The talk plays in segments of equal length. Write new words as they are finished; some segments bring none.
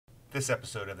This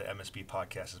episode of the MSP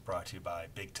podcast is brought to you by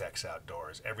Big Tex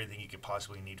Outdoors. Everything you could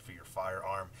possibly need for your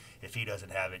firearm. If he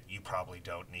doesn't have it, you probably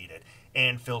don't need it.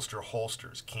 And PHLster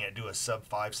holsters. Can't do a sub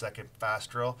 5-second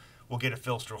fast drill? We'll get a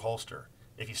PHLster holster.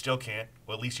 If you still can't,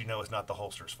 well, at least you know it's not the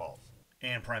holster's fault.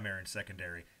 And primary and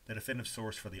secondary, the definitive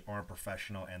source for the armed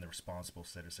professional and the responsible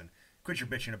citizen. Quit your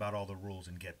bitching about all the rules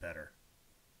and get better.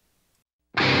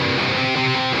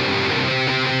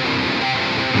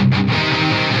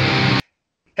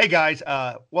 Hey guys,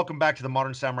 welcome back to the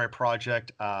Modern Samurai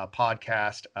Project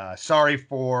podcast. Sorry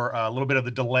for a little bit of the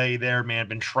delay there, man.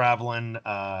 Been traveling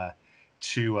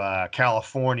to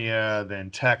California,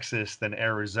 then Texas, then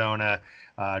Arizona.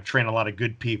 Train a lot of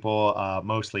good people,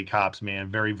 mostly cops, man.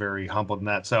 Very, very humbled in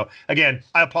that. So again,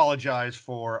 I apologize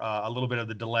for a little bit of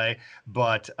the delay,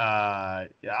 but I'm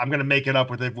going to make it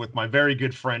up with my very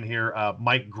good friend here,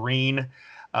 Mike Green.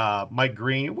 Mike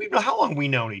Green, how long we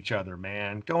known each other,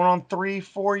 man? Going on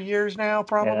 3-4 years now,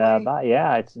 probably.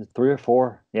 It's 3 or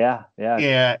 4. Yeah.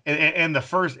 Yeah, and the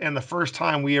first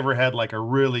time we ever had like a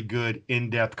really good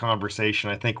in-depth conversation,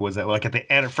 I think, was at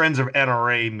the Friends of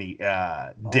NRA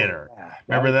dinner. Yeah.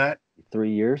 Remember that? 3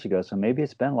 years ago, so maybe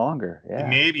it's been longer. Yeah.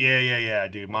 Maybe, yeah,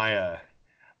 dude.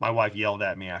 My wife yelled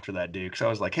at me after that, dude, because I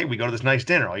was like, "Hey, we go to this nice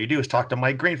dinner. All you do is talk to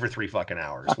Mike Green for 3 fucking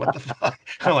hours. What the fuck?"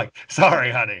 I'm like,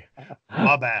 "Sorry, honey,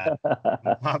 my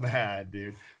bad,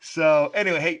 dude." So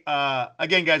anyway, hey,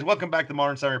 again, guys, welcome back to the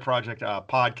Modern Samurai Project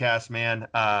podcast, man.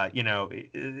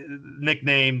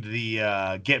 Nicknamed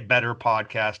the Get Better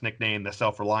podcast, nicknamed the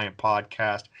Self-Reliant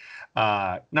podcast.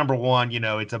 Number one,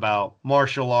 it's about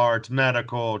martial arts,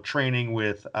 medical training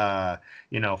with,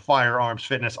 firearms,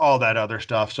 fitness, all that other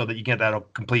stuff, so that you get that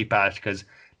complete package, because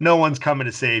no one's coming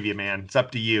to save you, man. It's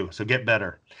up to you. So get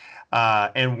better.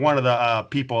 And one of the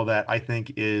people that I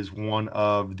think is one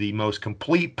of the most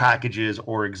complete packages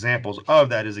or examples of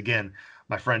that is, again,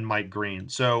 my friend Mike Green.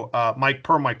 So, Mike,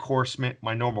 per my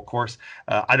normal course,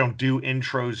 I don't do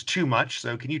intros too much.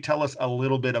 So can you tell us a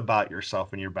little bit about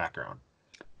yourself and your background?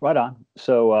 Right on.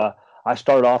 So I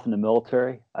started off in the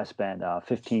military. I spent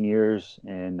 15 years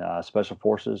in special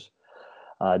forces.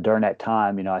 During that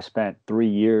time, I spent 3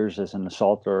 years as an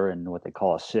assaulter in what they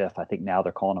call a SIF. I think now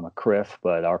they're calling them a CRIF,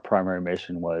 but our primary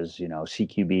mission was,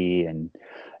 CQB and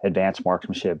advanced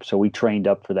marksmanship. So we trained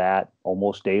up for that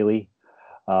almost daily.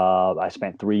 I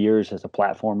spent 3 years as a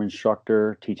platform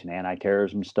instructor teaching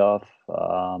anti-terrorism stuff.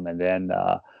 And then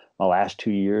my last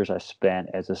 2 years I spent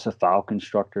as a SFALC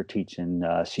instructor teaching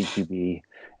CQB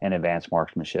and advanced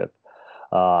marksmanship.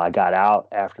 I got out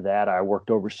after that. I worked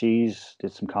overseas,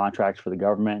 did some contracts for the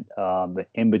government. But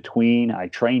in between, I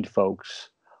trained folks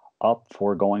up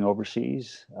for going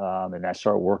overseas. And I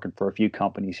started working for a few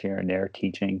companies here and there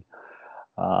teaching.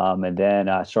 And then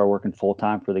I started working full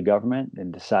time for the government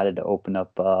and decided to open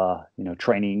up,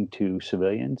 training to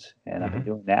civilians. And I've been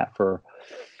doing that for,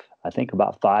 I think,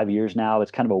 about 5 years now.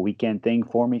 It's kind of a weekend thing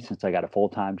for me since I got a full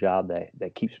time job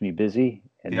that keeps me busy.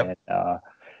 And Yep. then,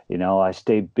 I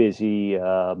stay busy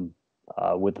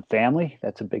with the family.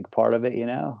 That's a big part of it.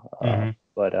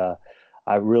 But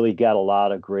I really got a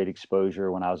lot of great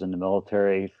exposure when I was in the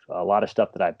military. A lot of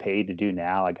stuff that I paid to do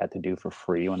now, I got to do for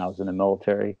free when I was in the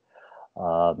military.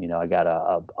 I got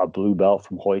a blue belt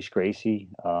from Hoist Gracie.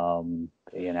 Got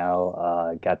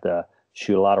to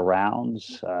shoot a lot of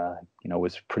rounds.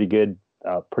 Was pretty good,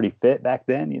 pretty fit back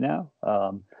then.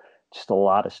 Just a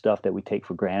lot of stuff that we take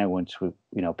for granted. Once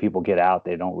people get out,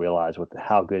 they don't realize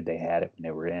how good they had it when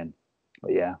they were in.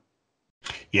 But yeah.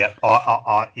 Yeah,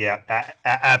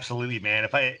 absolutely, man.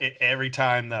 Every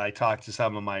time that I talk to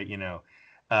some of my,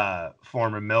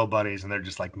 former mill buddies, and they're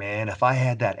just like, man, if I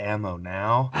had that ammo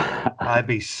now, I'd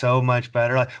be so much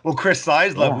better. Like, well, Chris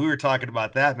Sizelove, we were talking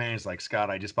about that, man. He's like, Scott,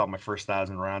 I just bought my first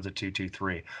 1,000 rounds of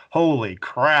 223. Holy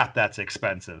crap, that's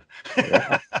expensive.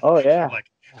 Yeah. Oh yeah.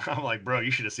 I'm like, bro,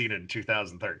 you should have seen it in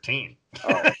 2013.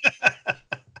 Oh,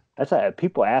 that's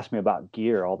people ask me about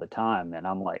gear all the time, and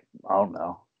I'm like, I don't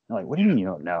know. They're like, what do you mean you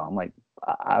don't know? I'm like,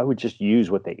 I would just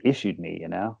use what they issued me,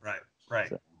 Right.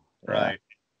 So, yeah. Right.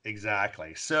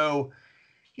 Exactly. So,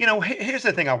 here's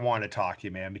the thing I want to talk to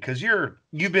you, man, because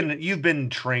you've been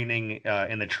training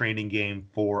in the training game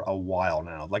for a while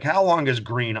now. Like, how long has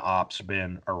Green Ops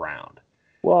been around?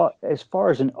 Well, as far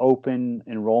as an open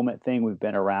enrollment thing, we've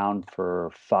been around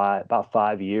for about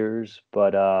 5 years.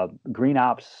 But Green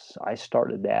Ops, I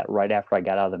started that right after I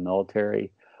got out of the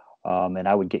military. And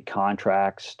I would get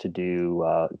contracts to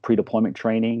do pre-deployment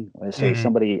training. Let's say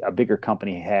a bigger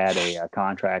company had a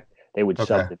contract, they would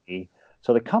sub to me.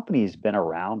 So the company's been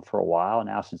around for a while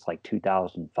now, since like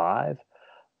 2005.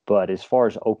 But as far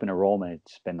as open enrollment,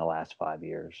 it's been the last 5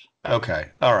 years. Okay.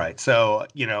 All right. So,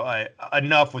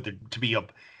 enough to be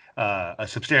a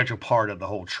substantial part of the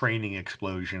whole training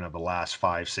explosion of the last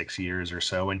 5, 6 years or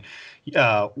so. And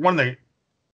one of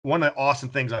the awesome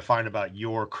things I find about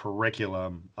your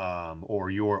curriculum, or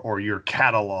your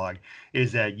catalog,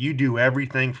 is that you do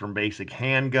everything from basic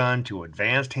handgun to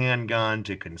advanced handgun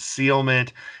to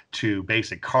concealment to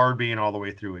basic carbine all the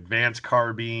way through advanced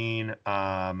carbine,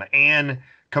 and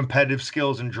competitive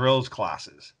skills and drills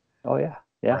classes. Oh yeah.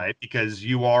 Yeah. Right? Because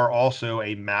you are also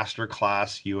a master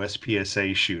class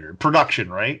USPSA shooter. Production,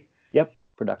 right? Yep.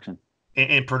 Production.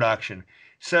 In production.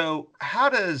 So how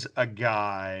does a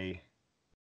guy,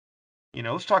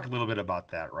 let's talk a little bit about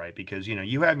that, right? Because,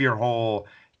 you have your whole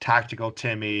tactical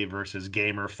Timmy versus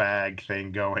gamer fag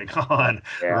thing going on,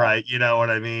 Yeah. right? You know what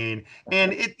I mean?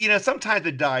 And it, sometimes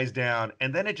it dies down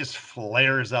and then it just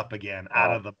flares up again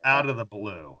out of the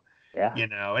blue. Yeah.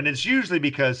 And it's usually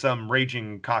because some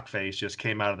raging cockface just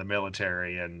came out of the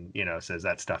military and, says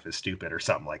that stuff is stupid or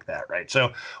something like that, right?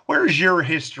 So where's your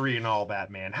history and all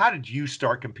that, man? How did you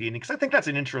start competing? Because I think that's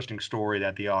an interesting story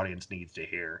that the audience needs to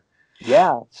hear.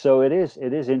 Yeah, so it is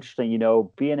interesting,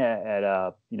 being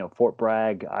at Fort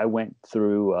Bragg. I went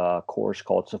through a course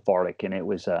called Sephardic, and it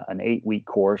was an 8-week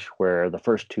course where the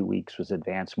first 2 weeks was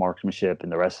advanced marksmanship and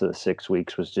the rest of the 6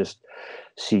 weeks was just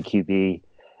CQB.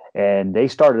 And they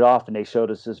started off and they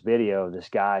showed us this video of this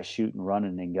guy shooting,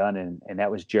 running, and gunning, and that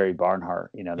was Jerry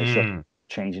Barnhart. They showed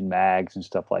changing mags and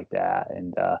stuff like that.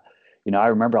 And I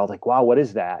remember I was like, "Wow, what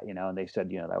is that?" And they said,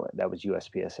 that was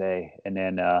USPSA. And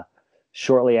then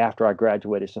shortly after I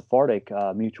graduated Sephardic,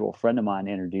 a mutual friend of mine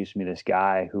introduced me to this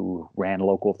guy who ran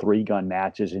local 3-gun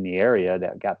matches in the area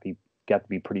that got to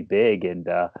be pretty big. And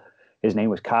his name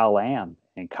was Kyle Lamb.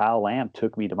 And Kyle Lamb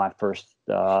took me to my first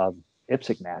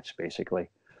IPSC match, basically.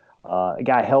 A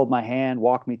guy held my hand,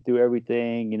 walked me through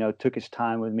everything, took his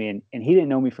time with me. And he didn't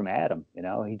know me from Adam,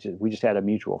 we just had a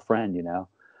mutual friend,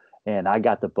 and I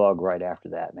got the bug right after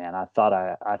that, man. I thought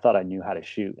I knew how to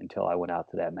shoot until I went out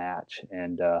to that match.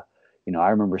 And, I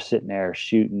remember sitting there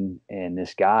shooting, and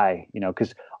this guy,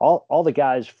 because all the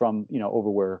guys from,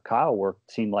 over where Kyle worked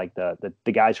seemed like the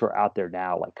guys who are out there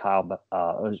now, like Kyle,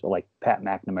 like Pat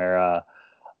McNamara.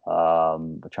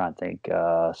 I'm trying to think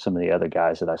some of the other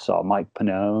guys that I saw, Mike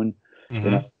Pannone.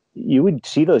 Mm-hmm. You would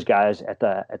see those guys at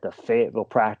the Fayetteville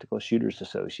Practical Shooters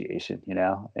Association,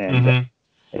 and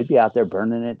they'd be out there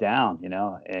burning it down,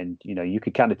 and you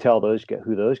could kind of tell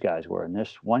who those guys were. And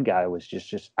this one guy was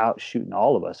just out shooting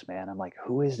all of us, man. I'm like,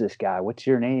 who is this guy? What's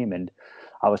your name? And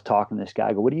I was talking to this guy.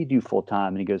 I go, what do you do full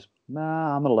time? And he goes,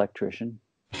 nah, I'm an electrician.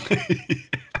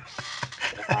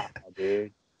 Wow,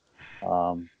 dude.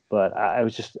 But I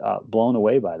was just blown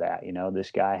away by that.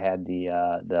 This guy had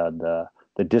the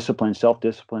discipline,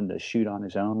 self-discipline to shoot on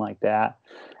his own like that.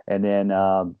 And then,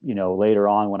 later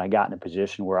on when I got in a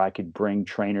position where I could bring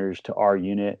trainers to our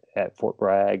unit at Fort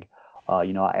Bragg, I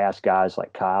asked guys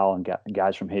like Kyle and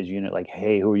guys from his unit, like,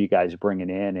 hey, who are you guys bringing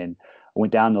in? And I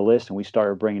went down the list and we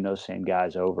started bringing those same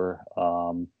guys over,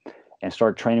 and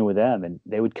started training with them. And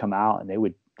they would come out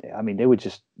and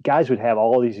guys would have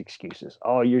all these excuses.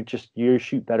 Oh, you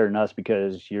shoot better than us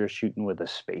because you're shooting with a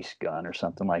space gun or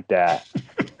something like that.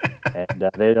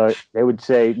 And they would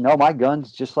say, no, my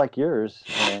gun's just like yours.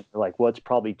 And they're like, well, it's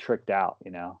probably tricked out,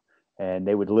 and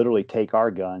they would literally take our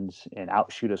guns and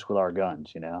outshoot us with our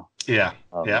guns, Yeah.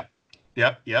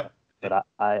 Yep. But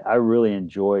I really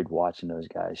enjoyed watching those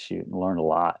guys shoot and learned a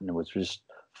lot. And it was just,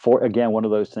 one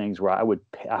of those things where I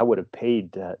would have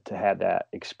paid to have that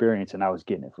experience, and I was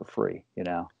getting it for free,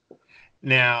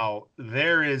 Now,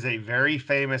 there is a very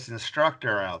famous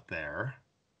instructor out there,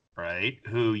 right,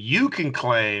 who you can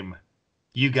claim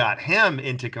you got him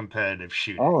into competitive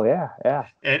shooting. Oh yeah.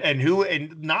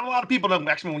 And not a lot of people know.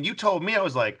 Actually, when you told me, I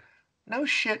was like, no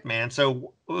shit, man.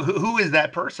 So who is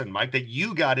that person, Mike, that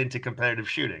you got into competitive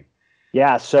shooting?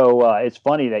 Yeah, so it's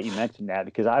funny that you mentioned that,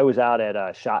 because I was out at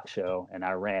a SHOT Show and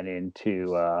I ran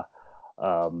into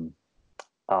man,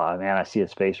 I see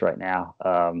his face right now.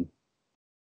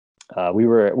 We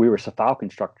were Falcon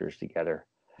instructors together,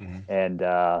 and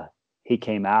he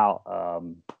came out.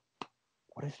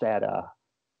 What is that? I'm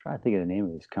trying to think of the name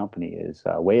of his company. Is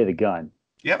Way of the Gun.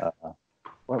 Yep.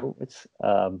 It's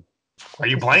Are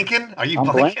you blanking? Are you I'm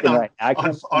blanking right now.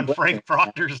 on Frank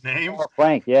Proctor's name? Oh,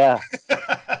 Frank, yeah.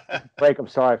 Frank, I'm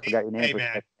sorry, I forgot your name. Hey,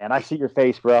 man. And I see your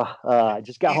face, bro. I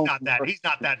just got home. He's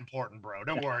not that important, bro.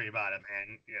 Don't worry about it,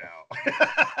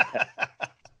 man.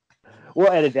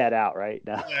 We'll edit that out, right?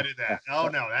 No. We'll edit that. Oh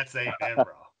no, that's a man, bro.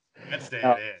 That's staying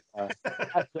Uh, in.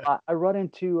 I run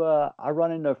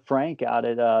into Frank out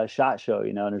at SHOT Show,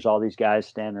 and there's all these guys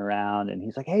standing around, and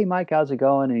he's like, "Hey, Mike, how's it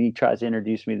going?" And he tries to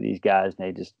introduce me to these guys, and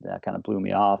they just kind of blew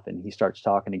me off. And he starts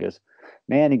talking. He goes,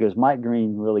 "Man," he goes, "Mike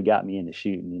Green really got me into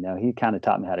shooting. He kind of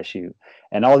taught me how to shoot."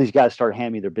 And all these guys started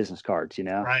handing me their business cards.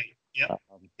 Right. Yep.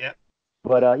 Um, Yep.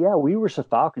 but yeah, we were some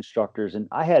Falcon instructors, and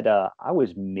I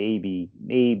was maybe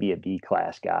a B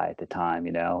class guy at the time.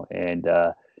 And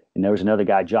there was another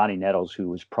guy, Johnny Nettles, who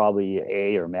was probably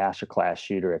a or master class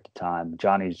shooter at the time.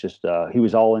 Johnny's just he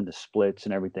was all into splits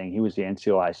and everything. He was the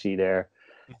NCOIC there,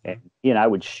 and Mhm. he and I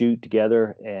would shoot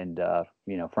together. And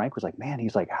Frank was like, "Man,"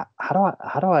 he's like, how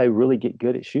do I really get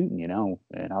good at shooting?" And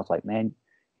I was like, "Man,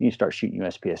 you need to start shooting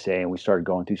USPSA." And we started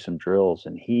going through some drills,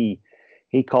 and he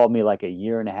called me like a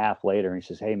year and a half later, and he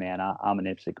says, "Hey, man, I'm an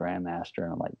IPSA grandmaster."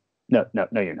 And I'm like, "No, no,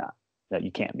 no, you're not. No,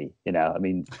 you can't be. I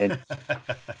mean, and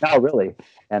no, really."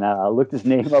 And I looked his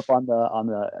name up on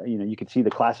the you could see the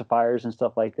classifiers and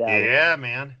stuff like that. Yeah,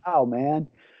 man. Oh man,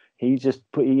 he just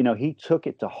he took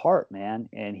it to heart, man,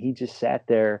 and he just sat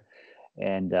there,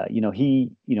 and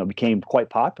he became quite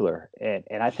popular. And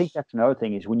I think that's another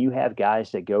thing is when you have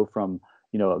guys that go from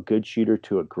a good shooter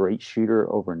to a great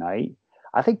shooter overnight.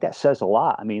 I think that says a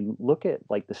lot. I mean, look at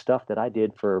like the stuff that I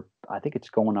did for, I think it's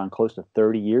going on close to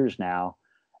 30 years now.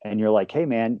 And you're like, hey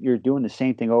man, you're doing the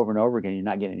same thing over and over again. You're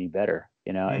not getting any better.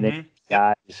 And then Yep.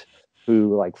 guys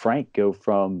who like Frank go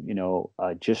from,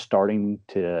 just starting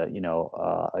to,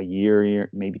 a year,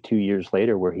 maybe 2 years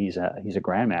later where he's a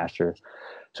grandmaster.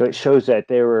 So it shows that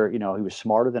they were, he was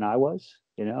smarter than I was.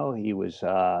 He was,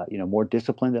 more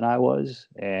disciplined than I was,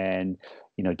 and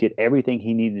did everything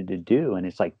he needed to do. And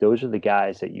it's like those are the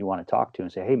guys that you want to talk to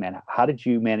and say, "Hey, man, how did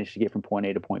you manage to get from point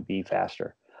A to point B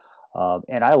faster?"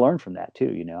 And I learned from that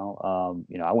too.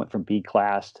 I went from B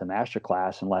class to master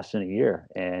class in less than a year,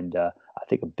 and I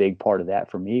think a big part of that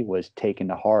for me was taking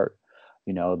to heart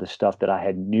the stuff that I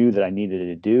had knew that I needed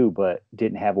to do, but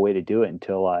didn't have a way to do it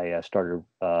until I started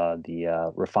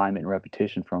the refinement and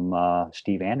repetition from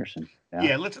Steve Anderson. Yeah.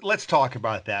 Yeah, let's talk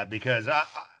about that because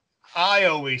I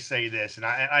always say this, and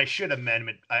I should amend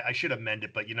it. I should amend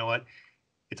it, but you know what?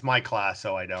 It's my class,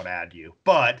 so I don't add you.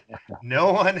 But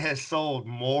no one has sold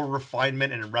more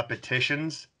refinement and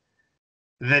repetitions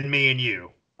than me and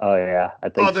you, Oh yeah, I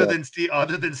think so.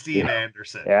 Other than Steve Yeah.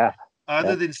 Anderson. Yeah. Other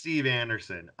Yeah. than Steve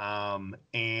Anderson.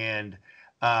 And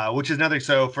which is another.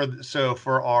 So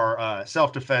for our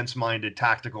self-defense minded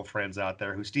tactical friends out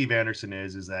there, who Steve Anderson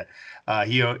is that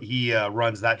he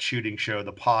runs that shooting show,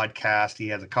 the podcast. He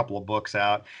has a couple of books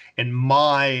out. In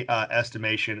my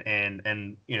estimation,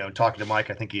 and talking to Mike,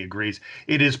 I think he agrees.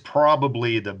 It is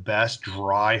probably the best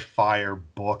dry fire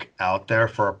book out there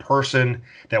for a person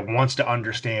that wants to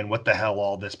understand what the hell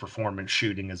all this performance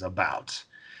shooting is about.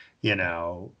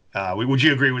 Would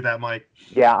you agree with that, Mike?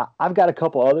 Yeah, I've got a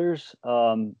couple others.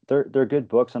 They're good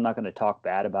books. I'm not going to talk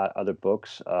bad about other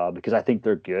books because I think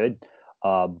they're good.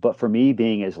 But for me,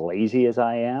 being as lazy as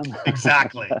I am,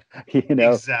 Exactly. you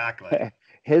know, Exactly.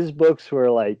 his books were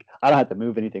like, I don't have to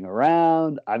move anything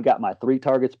around. I've got my three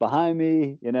targets behind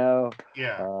me.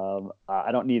 Yeah.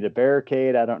 I don't need a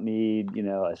barricade. I don't need,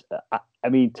 I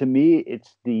mean, to me,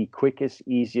 it's the quickest,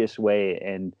 easiest way.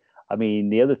 And I mean,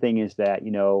 the other thing is that,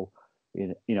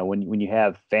 when you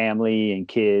have family and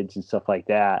kids and stuff like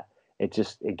that,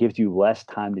 it gives you less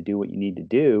time to do what you need to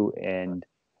do. And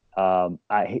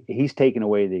he's taken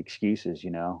away the excuses.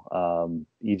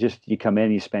 You come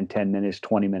in, you spend 10 minutes,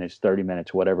 20 minutes, 30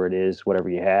 minutes, whatever it is, whatever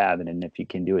you have, and then if you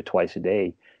can do it twice a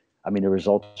day, I mean the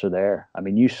results are there. I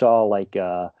mean, you saw like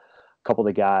a couple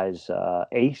of the guys,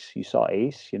 Ace. You saw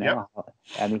Ace. Yep.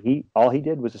 I mean, all he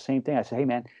did was the same thing. I said, "Hey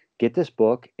man, get this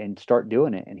book and start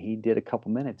doing it." And he did a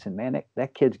couple minutes, and man,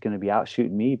 that kid's going to be out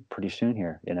shooting me pretty soon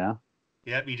here.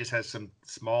 Yep. He just has some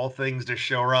small things to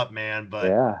show up, man. But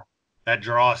Yeah, that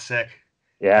draw is sick.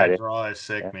 yeah, That it is. draw is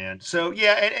sick, Yeah, man. So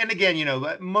yeah, and again,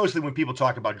 mostly when people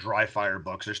talk about dry fire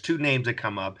books, there's two names that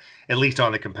come up, at least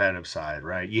on the competitive side,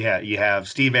 right? You have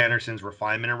Steve Anderson's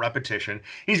Refinement and Repetition.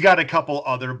 He's got a couple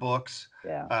other books,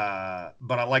 yeah,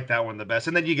 but I like that one the best.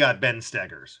 And then you got Ben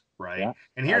Stegger's, right? yeah.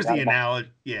 And I here's got the him all. analogy.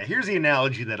 Yeah, here's the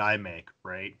analogy that I make,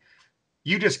 right?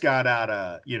 You just got out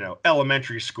of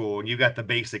elementary school and you got the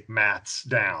basic maths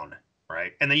down,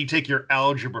 right? And then you take your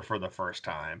algebra for the first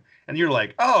time, and you're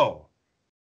like, oh,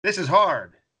 this is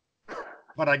hard,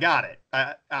 but I got it.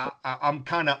 I'm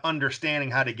kind of understanding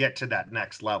how to get to that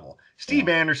next level. Steve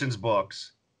Yeah, Anderson's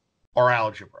books are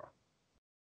algebra.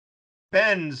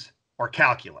 Ben's are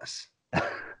calculus,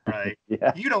 right?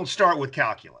 yeah, You don't start with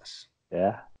calculus.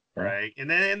 yeah. Yeah. Right. And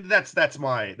then that's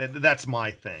my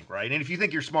thing, right? And if you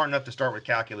think you're smart enough to start with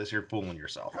calculus, you're fooling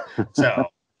yourself. So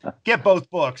get both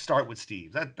books, start with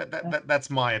Steve. That's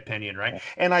my opinion, right?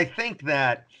 And I think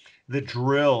that the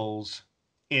drills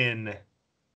in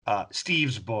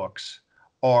Steve's books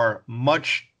are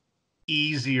much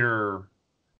easier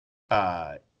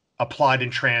uh, applied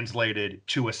and translated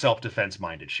to a self-defense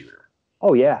minded shooter.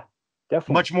 Oh yeah,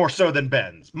 definitely. Much more so than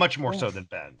Ben's. Much more Yeah. so than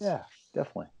Ben's. Yeah,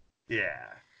 definitely. Yeah.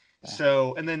 Yeah.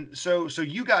 So and then so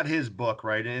you got his book,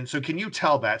 right? And so can you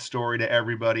tell that story to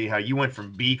everybody how you went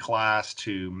from B class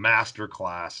to master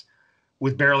class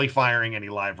with barely firing any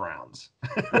live rounds?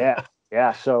 Yeah.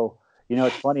 Yeah. So,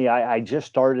 it's funny. I just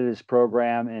started this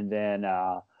program, and then,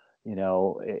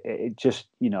 it just,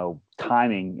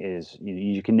 timing is,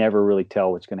 you can never really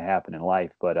tell what's going to happen in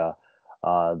life. But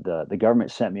the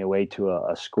government sent me away to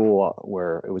a school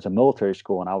where it was a military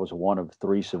school, and I was one of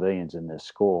three civilians in this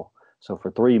school. So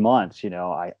for 3 months,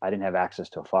 I didn't have access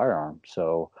to a firearm.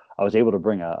 So I was able to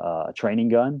bring a training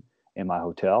gun in my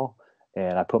hotel,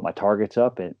 and I put my targets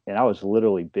up, and I was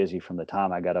literally busy from the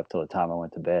time I got up till the time I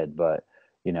went to bed. But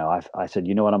I said,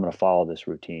 you know what, I'm going to follow this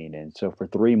routine. And so for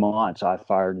 3 months, I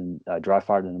fired and dry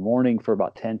fired in the morning for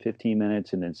about 10-15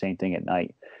 minutes, and then same thing at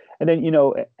night. And then,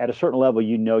 at a certain level,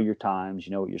 your times,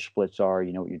 what your splits are,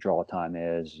 what your draw time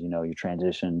is, your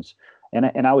transitions.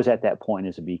 And I was at that point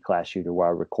as a B class shooter where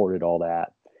I recorded all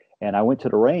that. And I went to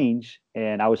the range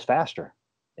and I was faster,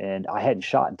 and I hadn't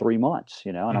shot in 3 months,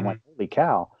 and I'm like, holy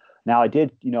cow. Now I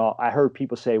did, I heard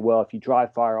people say, well, if you dry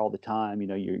fire all the time,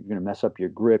 you're going to mess up your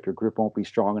grip won't be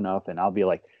strong enough. And I'll be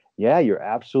like, yeah, you're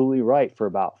absolutely right for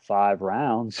about 5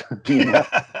 rounds.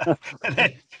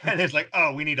 And it's like,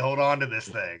 oh, we need to hold on to this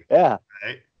thing. Yeah.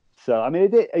 Right. So, I mean,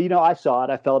 it did, I saw it,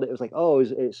 I felt it. It was like, oh,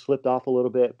 it slipped off a little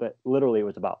bit, but literally it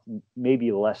was about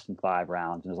maybe less than 5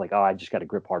 rounds. And it was like, oh, I just got to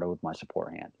grip harder with my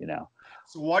support hand.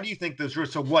 So why do you think those were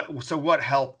so what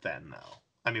helped then though?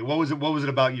 I mean, what was it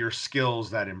about your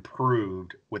skills that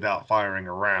improved without firing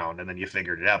around and then you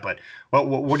figured it out? But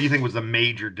what do you think was the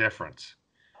major difference?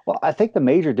 Well, I think the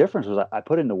major difference was I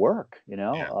put in the work,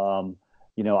 Yeah.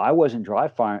 I wasn't dry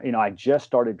firing, I just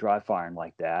started dry firing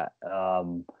like that.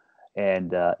 And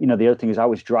the other thing is I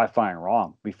was dry firing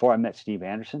wrong before I met Steve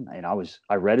Anderson. And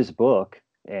I read his book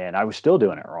and I was still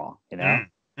doing it wrong. And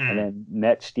then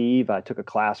met Steve. I took a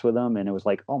class with him, and it was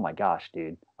like, oh my gosh,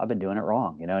 dude, I've been doing it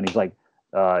wrong. And he's like,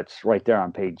 it's right there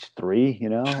on page 3.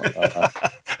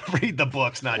 Read the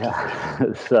books, not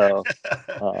Yeah. So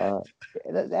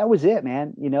that was it,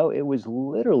 man. It was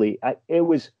literally,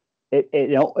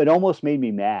 it almost made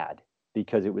me mad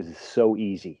because it was so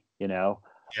easy. Yeah.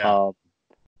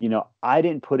 I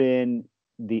didn't put in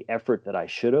the effort that I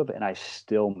should have, and I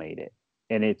still made it.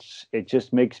 And it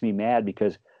just makes me mad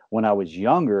because when I was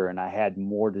younger and I had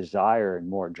more desire and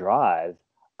more drive,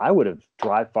 I would have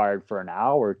dry fired for an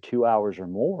hour, 2 hours or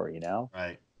more.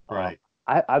 Right. Um, Right.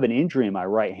 I have an injury in my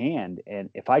right hand, and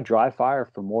if I dry fire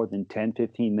for more than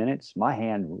 10-15 minutes, my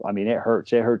hand, I mean, it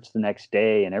hurts. It hurts the next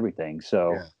day and everything.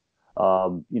 So,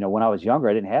 Yeah. when I was younger,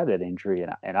 I didn't have that injury,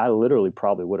 and I literally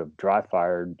probably would have dry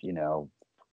fired,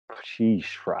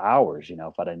 sheesh, for hours,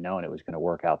 if I'd have known it was going to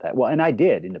work out that well. And I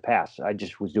did in the past. I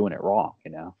just was doing it wrong.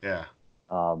 Yeah.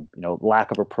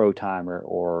 Lack of a pro timer,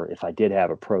 or if I did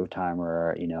have a pro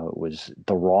timer, it was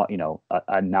the wrong,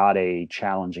 not a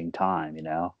challenging time.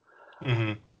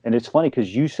 Hmm. And it's funny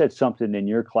because you said something in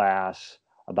your class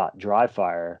about dry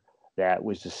fire that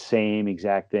was the same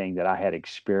exact thing that I had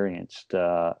experienced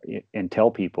and tell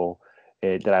people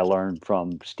that I learned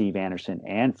from Steve Anderson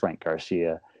and Frank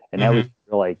Garcia. And that was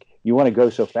like, you want to go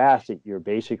so fast that you're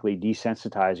basically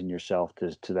desensitizing yourself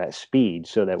to that speed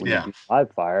so that when you Yeah. do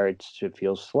live fire, it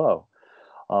feels slow.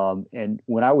 And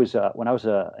when I was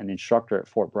an instructor at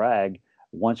Fort Bragg,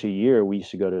 once a year we used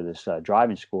to go to this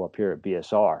driving school up here at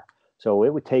BSR. So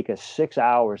it would take us 6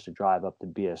 hours to drive up to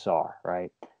BSR,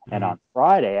 right? And on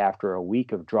Friday, after a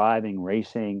week of driving,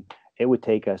 racing, it would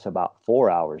take us about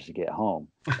 4 hours to get home.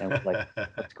 And we're like,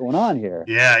 what's going on here?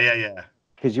 Yeah. Yeah. Yeah.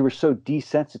 Because you were so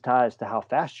desensitized to how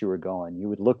fast you were going. You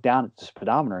would look down at the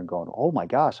speedometer and going, oh my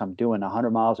gosh, I'm doing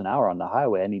 100 miles an hour on the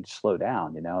highway. I need to slow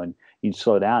down. And you'd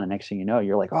slow down. And next thing you know,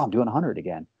 you're like, oh, I'm doing 100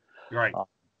 again. Right.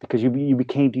 Because you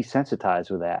became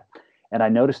desensitized with that. And I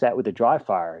noticed that with the dry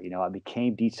fire. I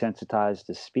became desensitized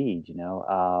to speed.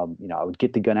 I would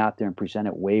get the gun out there and present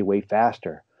it way, way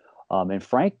faster. And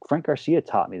Frank Garcia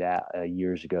taught me that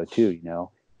years ago too.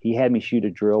 He had me shoot a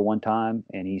drill one time,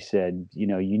 and he said, you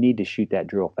need to shoot that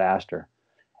drill faster.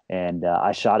 And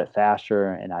I shot it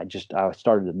faster, and I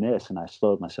started to miss, and I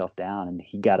slowed myself down. And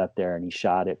he got up there and he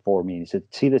shot it for me. And he said,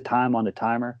 "See the time on the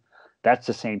timer? That's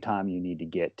the same time you need to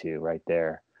get to right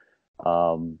there."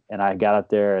 And I got up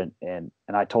there and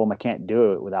I told him I can't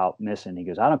do it without missing. He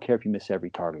goes, I don't care if you miss every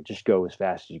target, just go as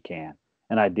fast as you can.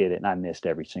 And I did it, and I missed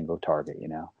every single target, you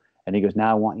know. And he goes,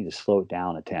 now I want you to slow it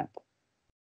down a tenth.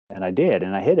 And I did,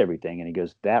 and I hit everything. And he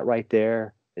goes, that right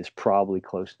there is probably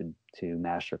close to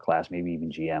master class, maybe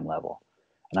even GM level.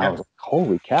 And I Yeah. was like,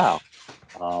 holy cow.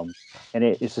 And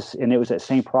it's just, and it was that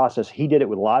same process. He did it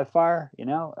with live fire, you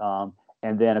know.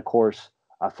 And then of course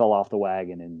I fell off the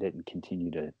wagon and didn't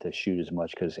continue to shoot as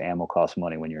much because ammo costs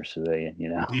money when you're a civilian, you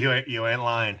know. You ain't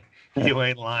lying. You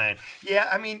ain't lying. Yeah,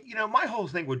 I mean, my whole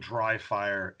thing with dry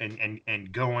fire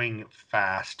and going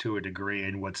fast to a degree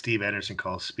in what Steve Anderson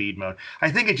calls speed mode,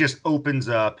 I think it just opens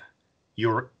up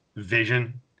your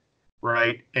vision,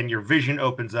 right? And your vision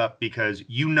opens up because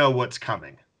you know what's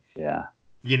coming. Yeah.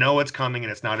 You know what's coming,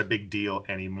 and it's not a big deal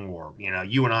anymore.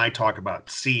 You and I talk about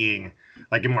seeing,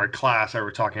 like in my class, I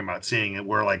were talking about seeing it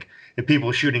where, like, if people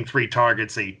are shooting 3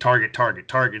 targets, they target,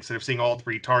 instead of seeing all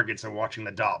 3 targets and watching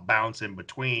the dot bounce in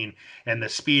between, and the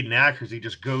speed and accuracy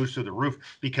just goes through the roof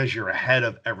because you're ahead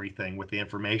of everything with the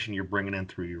information you're bringing in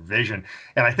through your vision.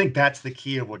 And I think that's the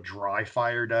key of what dry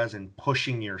fire does and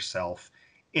pushing yourself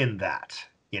in that.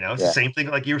 It's the Yeah. same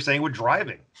thing like you were saying with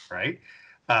driving, right?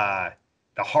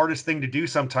 The hardest thing to do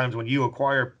sometimes when you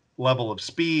acquire level of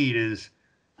speed is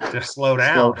to slow Slow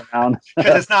down down.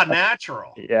 because it's not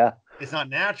natural. Yeah. It's not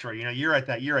natural. You're at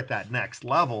that next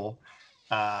level.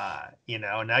 Now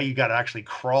you got to actually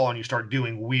crawl and you start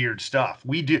doing weird stuff.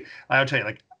 I'll tell you,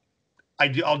 like,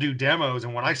 I'll do demos,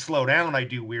 and when I slow down, I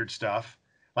do weird stuff.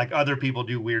 Like other people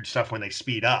do weird stuff when they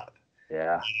speed up.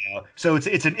 Yeah. So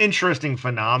it's an interesting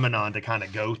phenomenon to kind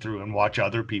of go through and watch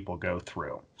other people go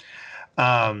through.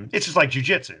 It's just like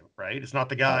jujitsu, right? It's not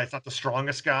the guy, Right. it's not the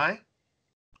strongest guy,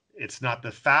 it's not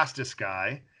the fastest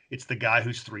guy, it's the guy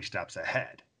who's 3 steps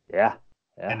ahead. Yeah.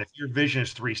 Yeah. And if your vision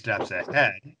is 3 steps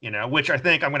ahead, which I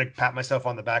think I'm going to pat myself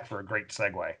on the back for a great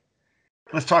segue.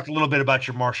 Let's talk a little bit about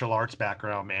your martial arts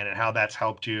background, man, and how that's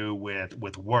helped you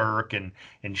with work and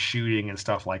shooting and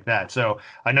stuff like that. So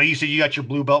I know you said you got your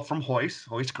blue belt from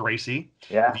Hoist Gracie.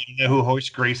 Yeah. If you know who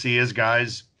Hoist Gracie is,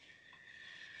 guys,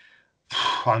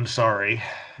 I'm sorry.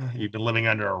 You've been living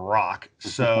under a rock.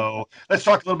 So let's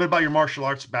talk a little bit about your martial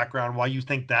arts background, why you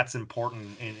think that's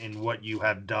important in what you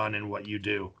have done and what you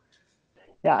do.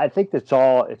 Yeah, I think it's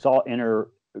all it's all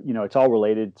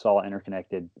related, it's all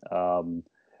interconnected.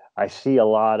 I see a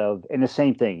lot of, and the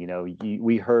same thing,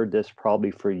 we heard this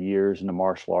probably for years in the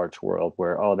martial arts world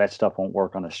where, oh, that stuff won't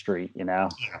work on the street, Yeah.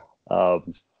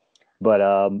 Um, but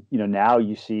now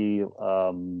you see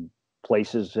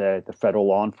places at the federal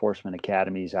law enforcement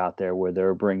academies out there where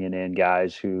they're bringing in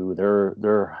guys who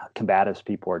their combatives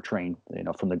people are trained,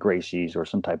 from the Gracies or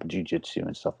some type of jiu-jitsu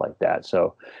and stuff like that.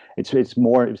 So it's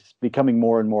becoming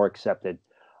more and more accepted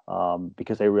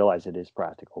because they realize it is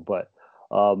practical. But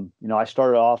I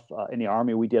started off in the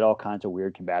Army. We did all kinds of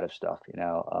weird combative stuff,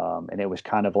 and it was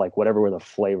kind of like whatever the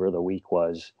flavor of the week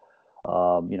was.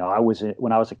 When I was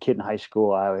a kid in high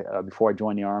school, before I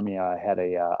joined the Army, I had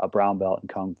a brown belt in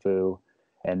Kung Fu.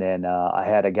 And then I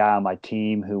had a guy on my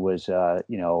team who was, like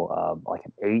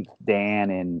an 8th Dan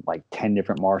in like 10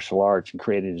 different martial arts and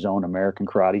created his own American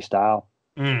karate style.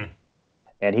 Mm.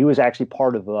 And he was actually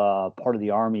part of the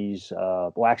Army's.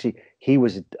 Actually,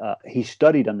 he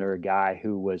studied under a guy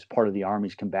who was part of the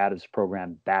Army's combatives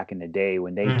program back in the day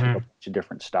when they took a bunch of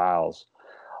different styles.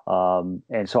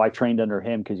 And so I trained under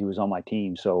him because he was on my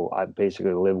team. So I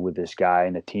basically lived with this guy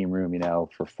in the team room,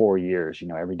 for 4 years.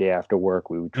 Every day after work,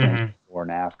 we would train before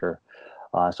and after.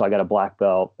 So I got a black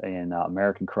belt in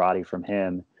American karate from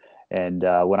him. And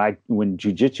when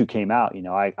jiu-jitsu came out,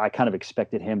 I kind of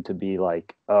expected him to be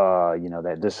like,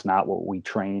 that this is not what we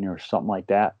train or something like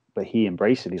that. But he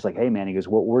embraced it. He's like, hey, man, he goes,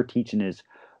 what we're teaching is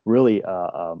really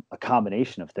a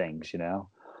combination of things,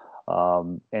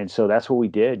 and so that's what we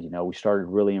did. We started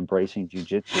really embracing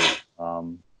jiu-jitsu.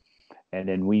 And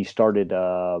then we started,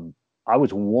 I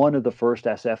was one of the first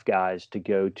SF guys to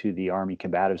go to the Army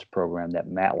Combatives program that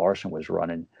Matt Larson was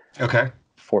running. Okay.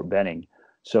 Fort Benning.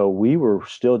 So we were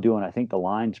still doing, I think, the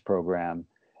Lines program.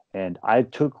 And I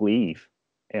took leave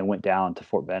and went down to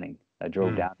Fort Benning. I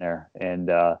drove down there. And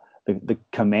the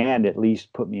command at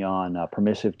least put me on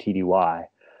permissive TDY.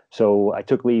 So I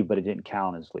took leave, but it didn't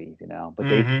count as leave, but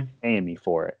they were paying me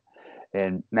for it.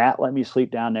 And Matt let me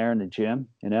sleep down there in the gym.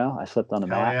 I slept on the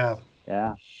mat.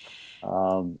 Yeah.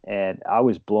 Yeah. And I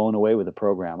was blown away with the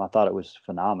program. I thought it was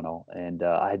phenomenal. And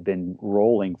I had been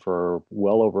rolling for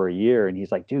well over a year. And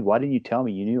he's like, dude, why didn't you tell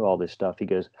me you knew all this stuff? He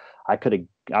goes, I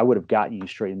would have gotten you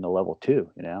straight into level 2,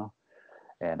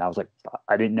 And I was like,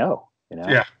 I didn't know,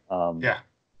 Yeah. Yeah.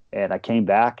 and I came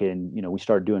back, and we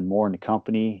started doing more in the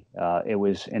company. It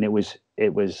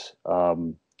was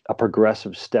a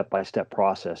progressive step by step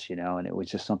process, and it was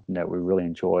just something that we really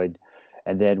enjoyed.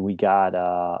 And then we got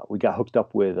hooked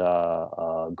up with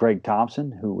Greg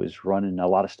Thompson, who was running a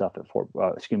lot of stuff at Fort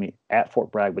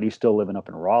Bragg, but he's still living up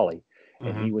in Raleigh,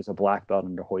 and he was a black belt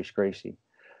under Hoist Gracie.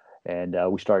 And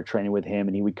we started training with him,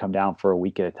 and he would come down for a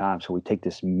week at a time. So we take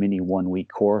this mini 1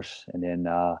 week course, and then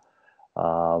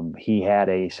he had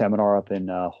a seminar up in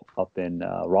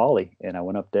Raleigh, and I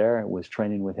went up there and was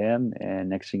training with him. And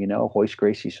next thing you know, Hoist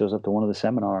Gracie shows up to one of the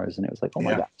seminars, and it was like, oh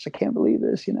my gosh, I can't believe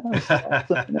this, It's so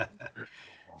awesome,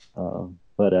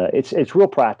 But it's real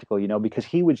practical, because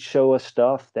he would show us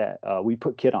stuff that we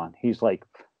put kit on. He's like,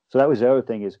 so that was the other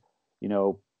thing is,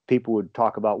 people would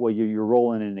talk about, well, you're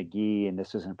rolling in a gi and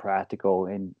this isn't practical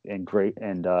and great.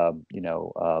 And,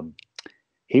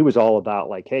 he was all about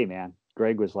like, hey man,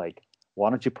 Greg was like, why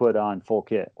don't you put on full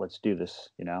kit? Let's do this,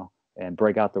 and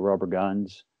break out the rubber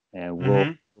guns, and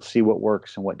we'll see what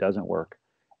works and what doesn't work.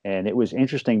 And it was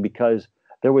interesting because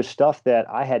there was stuff that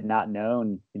I had not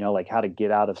known, like how to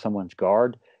get out of someone's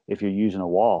guard if you're using a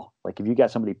wall. Like if you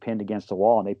got somebody pinned against the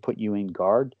wall and they put you in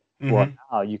guard, well,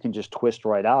 now you can just twist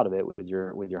right out of it with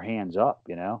your hands up,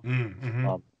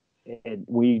 and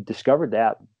we discovered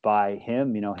that by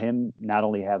him, him not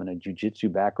only having a jiu-jitsu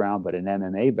background, but an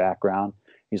MMA background.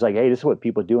 He's like, hey, this is what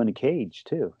people do in the cage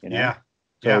too, Yeah.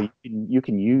 So you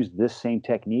can use this same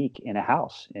technique in a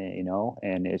house,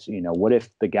 and it's, what if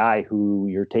the guy who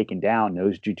you're taking down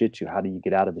knows jiu-jitsu? How do you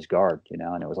get out of his guard?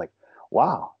 And it was like,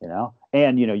 wow,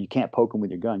 and, you can't poke him with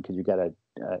your gun because you got to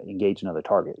engage another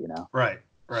target, Right.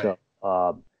 So,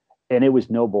 and it was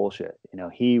no bullshit.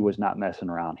 He was not messing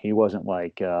around. He wasn't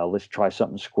like, let's try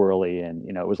something squirrely. And,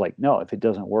 it was like, no, if it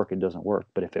doesn't work, it doesn't work.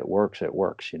 But if it works, it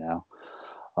works, and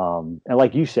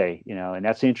like you say, and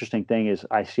that's the interesting thing is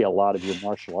I see a lot of your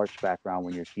martial arts background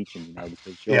when you're teaching,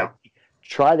 because you're like,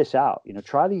 try this out,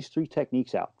 try these 3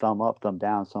 techniques out, thumb up, thumb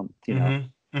down,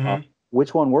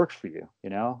 which one works for you,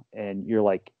 and you're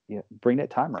like, bring that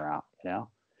timer out,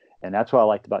 and that's what I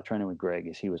liked about training with Greg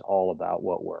is he was all about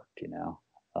what worked,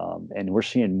 and we're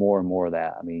seeing more and more of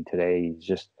that. I mean, today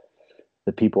just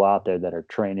the people out there that are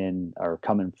training are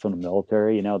coming from the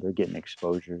military, they're getting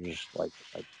exposures like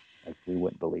we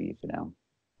wouldn't believe,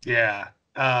 Yeah.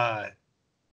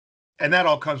 And that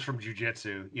all comes from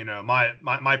jiu-jitsu.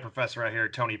 My professor right here,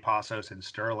 Tony Passos in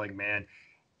Sterling, man,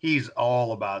 he's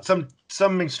all about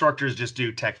some instructors just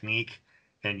do technique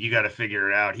and you got to figure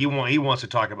it out. He wants to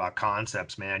talk about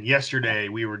concepts, man. Yesterday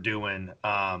we were doing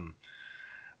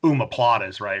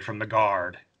omoplatas, right, from the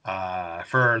guard.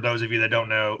 For those of you that don't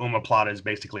know, omoplata is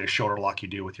basically a shoulder lock you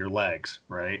do with your legs,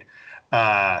 right?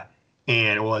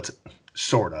 And well, it's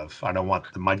sort of. I don't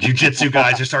want my jiu-jitsu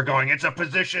guys to start going, it's a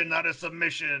position, not a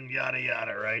submission, yada,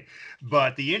 yada, right?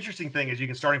 But the interesting thing is you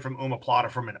can starting from omoplata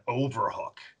from an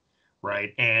overhook,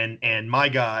 right? And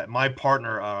my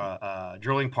partner,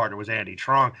 drilling partner was Andy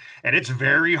Trong, and it's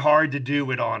very hard to do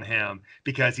it on him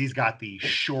because he's got these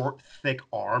short, thick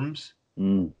arms,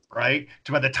 right?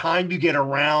 So by the time you get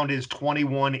around his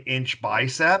 21-inch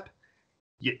bicep,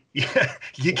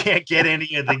 you can't get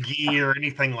any of the gi or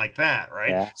anything like that,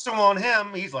 right? Yeah. So on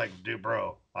him, he's like, dude,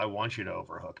 bro, I want you to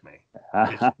overhook me.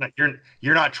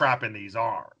 You're not trapping these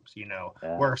arms,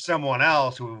 where someone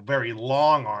else who have very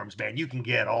long arms, man, you can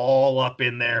get all up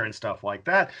in there and stuff like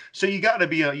that. So you got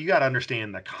to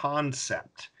understand the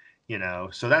concept,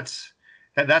 so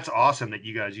that's awesome that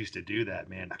you guys used to do that,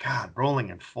 man. God, rolling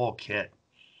in full kit.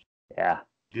 Yeah.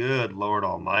 Good Lord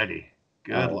Almighty.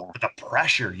 Good. The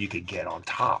pressure you could get on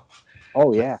top.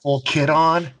 Oh yeah. Full kit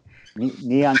on.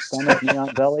 Knee on stomach, knee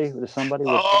on belly with somebody.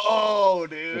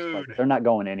 Dude. Like, they're not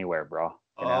going anywhere, bro.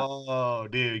 Oh,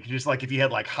 dude. Just like if you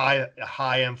had like high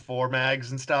M4 mags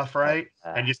and stuff, right?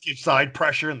 And just give side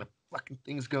pressure and the fucking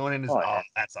thing's going in.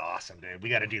 That's awesome, dude. We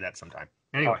got to do that sometime.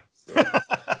 Anyway.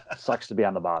 Sucks to be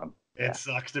on the bottom. It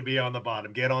sucks to be on the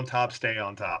bottom. Get on top, stay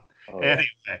on top. Anyway.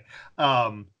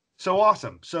 So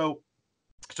awesome. So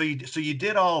you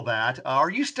did all that. Are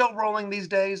you still rolling these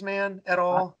days, man, at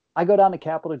all? I go down to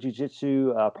Capital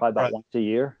Jiu-Jitsu probably about once a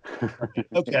year.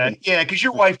 Okay. Yeah, because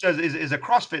your wife is a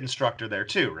CrossFit instructor there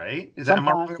too, right? Is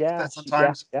sometimes, that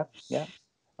sometimes? Yeah.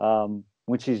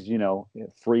 When she's,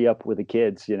 free up with the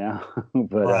kids,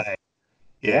 but right.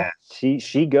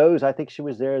 she goes. I think she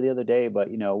was there the other day, but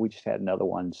we just had another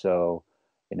one, so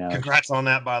Congrats on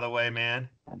that, by the way, man.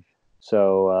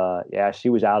 So she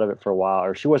was out of it for a while,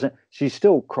 or she wasn't. She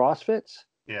still CrossFits,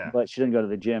 Yeah. but she doesn't go to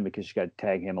the gym because she got to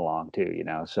tag him along too,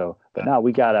 So, but no,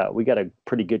 we got a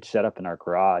pretty good setup in our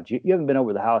garage. You haven't been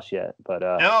over the house yet, but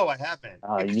No, I haven't.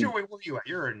 you Because need, where you at?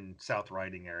 You're in South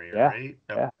Riding area, yeah, right?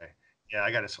 yeah. Okay. Yeah,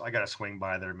 I gotta swing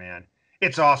by there, man.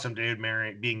 It's awesome, dude.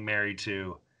 Being married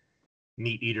to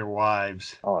meat eater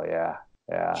wives. Oh yeah,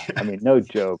 yeah. I mean, no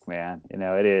joke, man.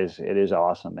 It is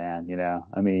awesome, man.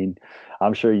 I mean,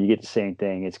 I'm sure you get the same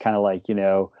thing. It's kind of like,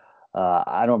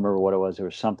 I don't remember what it was. There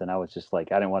was something I was just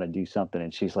like, I didn't want to do something,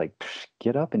 and she's like, "Psh,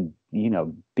 get up and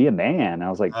be a man." I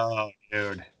was like, Oh,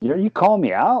 dude. you call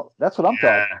me out? That's what I'm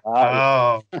Yeah. talking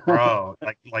about. Oh, bro.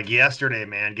 Like yesterday,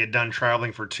 man, get done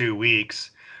traveling for 2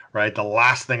 weeks, right? The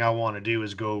last thing I want to do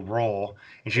is go roll.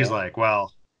 And she's Yeah, like,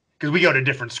 well, because we go to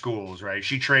different schools, right?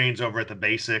 She trains over at the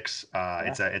basics. yeah.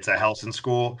 It's a Helson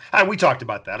school. We talked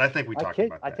about that. I think we My talked kid,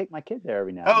 about I that. take my kid there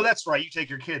every now Oh, and that's right. You take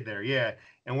your kid there. Yeah.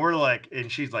 And we're like,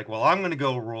 and she's like, well, I'm gonna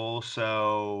go roll.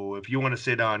 So if you want to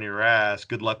sit on your ass,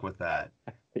 good luck with that.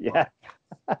 then. All Yeah, right.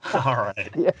 All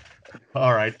right. yeah.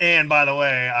 All right. And by the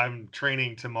way, I'm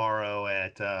training tomorrow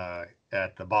at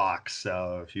the box.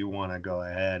 So if you want to go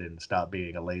ahead and stop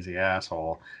being a lazy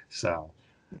asshole. So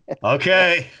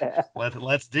okay.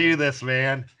 Let's do this,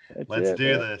 man. That's Let's it,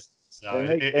 do man. this. So They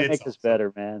make they it's make us awesome.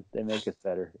 better, man. They make us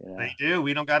better. They do.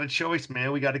 We don't got a choice,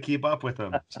 man. We got to keep up with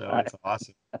them. So it's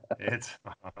awesome. It's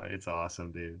it's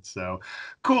awesome, dude. So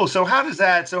cool. So how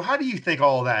do you think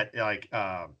all that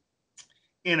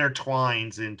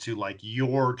intertwines into like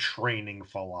your training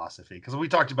philosophy? Because we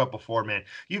talked about before, man,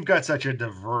 you've got such a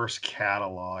diverse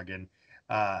catalog, and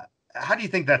uh, how do you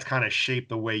think that's kind of shaped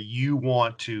the way you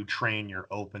want to train your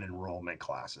open enrollment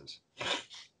classes?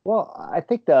 Well, I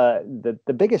think the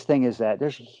biggest thing is that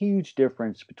there's a huge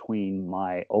difference between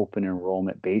my open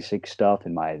enrollment basic stuff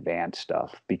and my advanced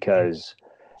stuff Mhm. because,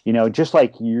 just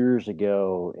like years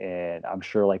ago, and I'm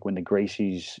sure like when the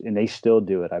Gracies, and they still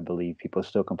do it, I believe people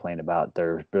still complain about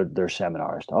their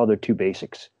seminars. Oh, they're too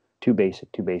basics, too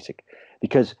basic, too basic,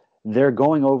 because they're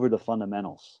going over the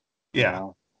fundamentals, you Yeah,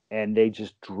 know, and they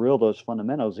just drill those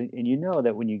fundamentals. And you know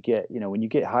that when you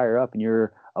get higher up and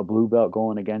you're a blue belt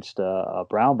going against a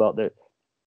brown belt, that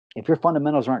if your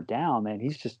fundamentals aren't down, man,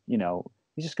 he's just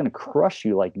going to crush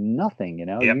you like nothing.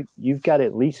 yep, You've got to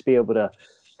at least be able to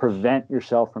prevent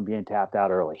yourself from being tapped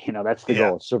out early. That's the yeah,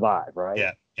 goal: survive, right?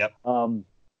 yeah, yep, Um,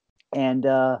 and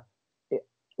it-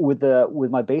 with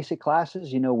my basic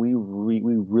classes, we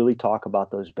really talk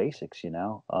about those basics,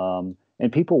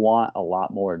 and people want a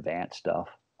lot more advanced stuff.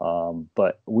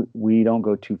 But we don't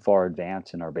go too far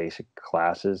advanced in our basic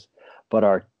classes. But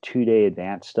our 2 day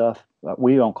advanced stuff,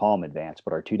 we don't call them advanced,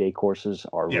 but our 2 day courses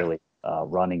are yeah, really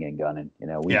running and gunning.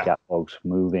 We've yeah, got folks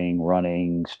moving,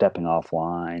 running, stepping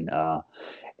offline,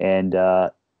 and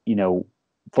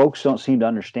folks don't seem to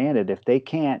understand it. If they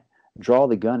can't draw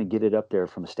the gun and get it up there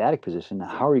from a static position,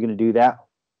 how are you going to do that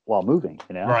while moving?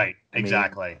 right, I mean,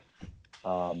 exactly.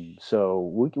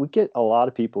 so we get a lot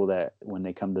of people that when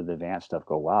they come to the advanced stuff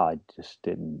go, wow, I just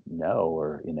didn't know,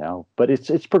 or but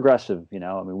it's progressive. I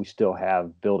mean, we still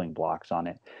have building blocks on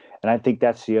it, and I think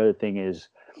that's the other thing is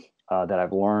that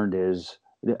I've learned is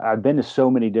I've been to so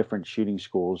many different shooting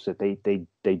schools that they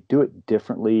do it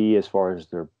differently as far as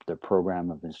their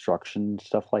program of instruction,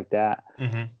 stuff like that.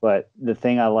 Hmm. But the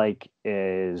thing I like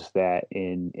is that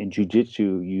in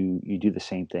jiu-jitsu, you do the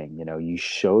same thing. You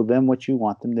show them what you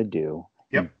want them to do,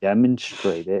 you Yep.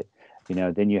 demonstrate it,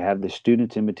 then you have the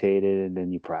students imitate it, and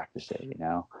then you practice it.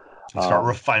 And start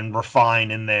Um,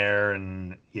 refine in there,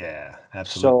 and yeah,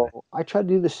 absolutely. so I try to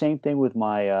do the same thing with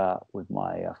my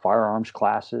firearms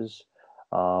classes.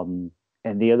 Um,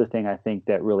 and the other thing I think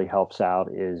that really helps out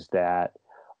is that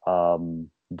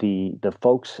the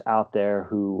folks out there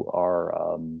who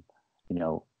are you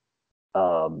know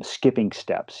skipping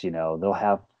steps, they'll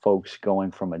have folks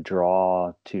going from a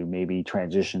draw to maybe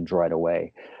transitions right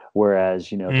away. Whereas,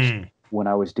 Mm, when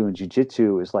I was doing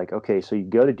jujitsu, it's like, okay, so you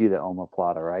go to do the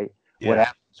omoplata, right? What yeah,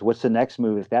 happens? What's the next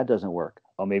move if that doesn't work?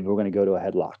 Oh, maybe we're going to go to a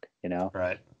headlock,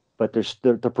 right. but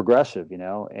they're progressive,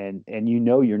 and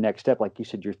your next step, like you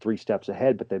said, you're 3 steps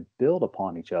ahead, but they build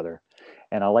upon each other.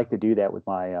 And I like to do that with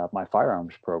my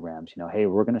firearms programs. Hey,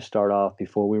 we're going to start off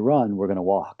before we run, we're going to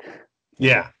walk.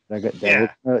 Yeah, Then yeah,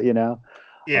 uh,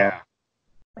 yeah.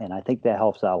 and I think that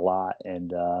helps out a lot.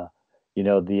 And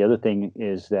the other thing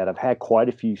is that I've had quite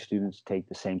a few students take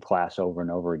the same class over and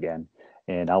over again,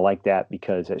 and I like that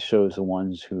because it shows the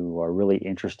ones who are really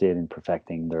interested in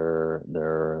perfecting their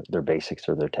basics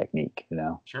or their technique.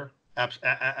 Sure.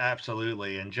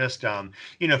 Absolutely. And just from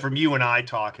you and I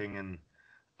talking, and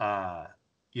uh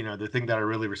the thing that I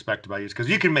really respect about you is because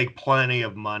you can make plenty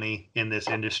of money in this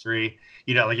industry.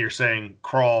 Like you're saying,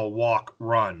 crawl, walk,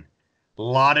 run. A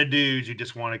lot of dudes you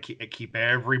just want to keep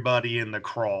everybody in the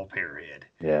crawl period,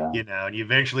 Yeah. and you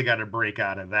eventually got to break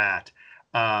out of that.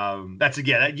 That's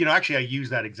again, actually I use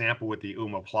that example with the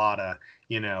omoplata,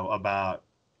 about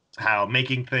how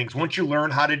making things, once you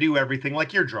learn how to do everything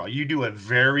like your draw, you do a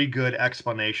very good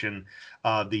explanation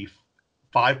of the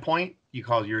 5 point. You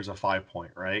call yours a 5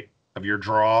 point, right? Of your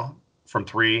draw from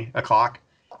 3 o'clock.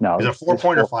 No, Is it a four it's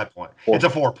point or 5 point? four It's a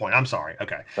points. 4 point. I'm sorry.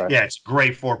 Okay. Right. Yeah, it's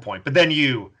great 4 point. But then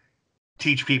you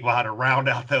teach people how to round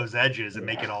out those edges and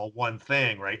make Yeah. it all one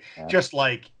thing, right? Yeah. Just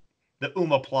like the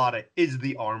omoplata is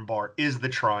the armbar, is the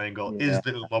triangle, Yeah. is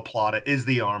the omoplata, is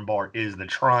the armbar, is the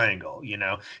triangle,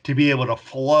 to be able to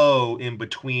flow in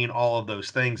between all of those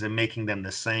things and making them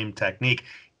the same technique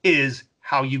is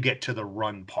how you get to the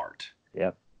run part.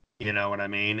 Yep. You know what I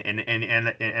mean?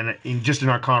 And just in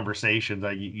our conversations,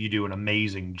 you do an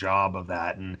amazing job of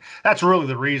that, and that's really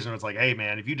the reason. It's like, hey,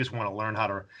 man, if you just want to learn how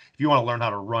to, if you want to learn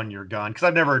how to run your gun,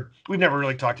 because we've never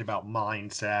really talked about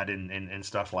mindset and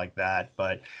stuff like that,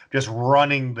 but just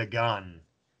running the gun,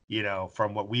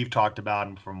 from what we've talked about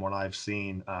and from what I've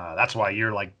seen, that's why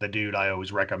you're like the dude I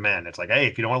always recommend. It's like, hey,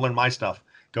 if you don't want to learn my stuff,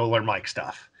 go learn Mike's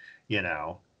stuff,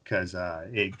 because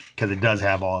it does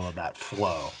have all of that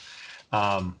flow.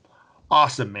 Um,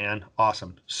 Awesome, man.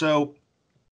 Awesome. So,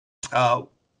 uh,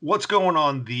 what's going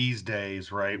on these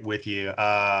days, right, with you?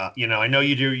 I know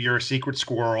you're a secret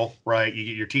squirrel, right?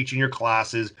 You're teaching your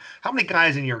classes. How many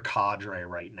guys in your cadre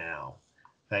right now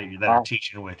that are Uh,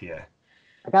 teaching with you?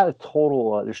 I got a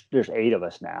total. There's 8 of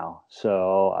us now,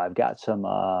 so I've got some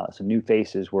new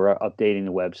faces. We're updating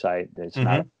the website. It's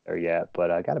not Hmm. up there yet,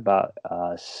 but I got about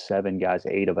 7 guys,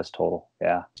 8 of us total.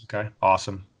 Yeah. Okay,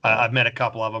 awesome. Yeah. I've met a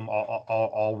couple of them,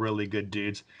 all really good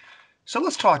dudes. So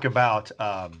let's talk about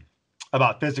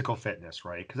physical fitness,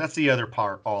 right? Because that's the other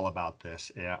part all about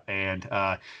this. Yeah, and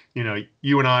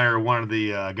you and I are one of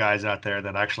the guys out there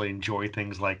that actually enjoy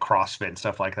things like CrossFit and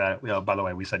stuff like that. By the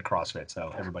way, we said CrossFit,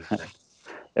 so everybody drink.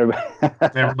 Everybody,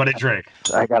 Everybody drink.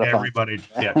 I gotta find Everybody,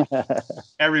 yeah, something.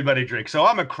 everybody drink. So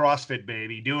I'm a CrossFit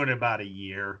baby, doing it about a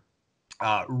year.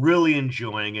 Really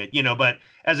enjoying it, But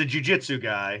as a jiu-jitsu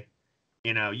guy,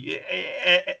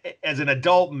 as an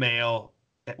adult male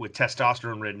with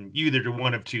testosterone ridden, you either do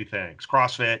one of two things: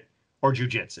 CrossFit or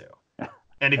jujitsu.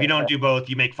 And if you don't do both,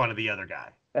 you make fun of the other guy,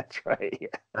 That's right.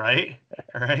 right?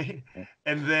 Right. Yeah.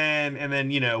 And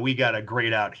then, we got a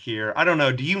great out here. I don't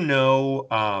know. Do you know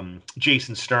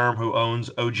Jason Sturm, who owns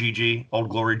OGG, Old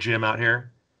Glory Gym out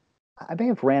here? I may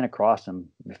have ran across him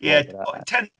before, Yeah, but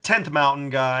 10th Mountain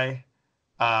guy.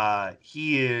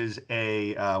 He is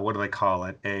a what do they call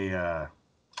it? I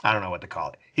don't know what to call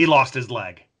it. He lost his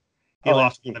leg. He oh,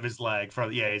 lost one MC. of his leg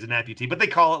from, yeah, he's an amputee, but they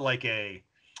call it like a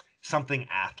something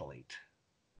athlete.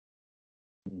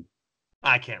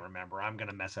 I can't remember. I'm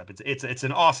gonna mess up. It's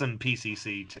an awesome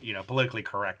PCC, politically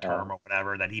correct Uh, term or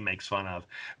whatever that he makes fun of.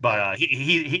 But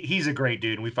he's a great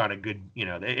dude, and we found a good,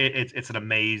 it's an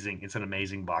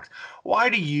amazing box. Why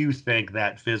do you think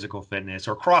that physical fitness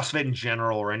or CrossFit in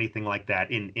general or anything like that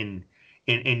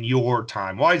in your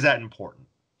time? Why is that important?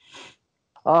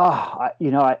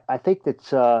 I think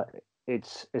that's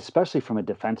it's especially from a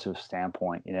defensive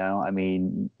standpoint. I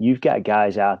mean, you've got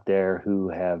guys out there who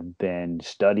have been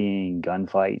studying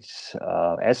gunfights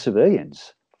as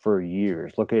civilians for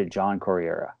years. Look at John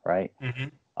Corriera, right?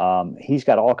 Hmm. He's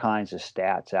got all kinds of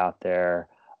stats out there.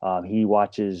 He's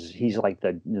like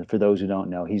for those who don't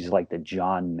know, he's like the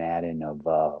John Madden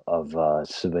of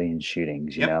civilian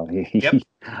shootings. Yep. Yep. He,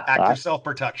 Active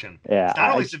self-protection. yeah, It's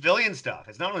not only civilian stuff.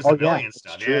 It's not only oh yeah, civilian it's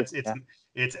stuff. Yeah, true.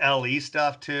 it's LE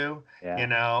stuff too.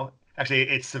 Yeah. Actually,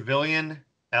 it's civilian,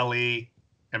 LE,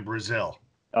 and Brazil.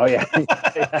 Oh yeah.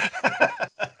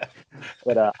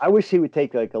 But I wish he would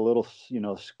take like a little,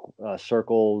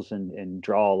 circles and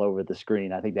draw all over the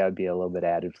screen. I think that would be a little bit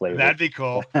added flavor. That'd be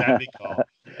cool. That'd be cool.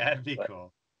 That'd be but,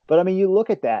 cool. but I mean, you look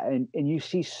at that and you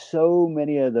see so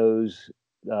many of those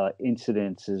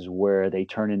incidences where they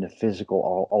turn into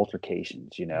physical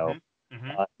altercations. Hmm. Hmm.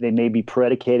 They may be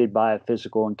predicated by a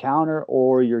physical encounter,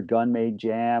 or your gun may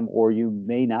jam, or you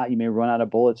may not. You may run out of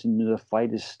bullets, and the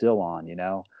fight is still on.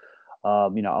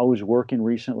 I was working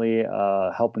recently,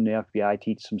 helping the FBI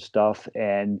teach some stuff,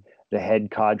 and the head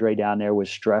cadre down there was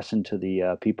stressing to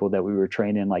the people that we were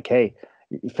training, like, "Hey,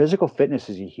 physical fitness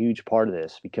is a huge part of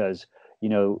this because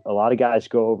a lot of guys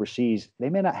go overseas, they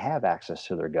may not have access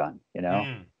to their gun,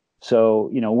 Mm. so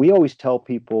we always tell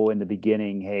people in the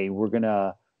beginning, hey, we're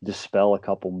gonna dispel a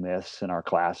couple myths in our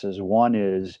classes. One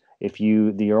is if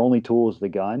your only tool is the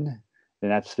gun, then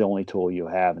that's the only tool you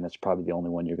have, and that's probably the only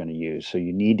one you're going to use. So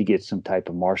you need to get some type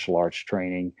of martial arts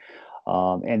training,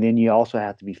 and then you also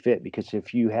have to be fit because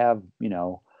if you have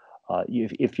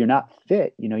If you're not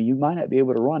fit, you might not be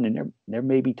able to run, and there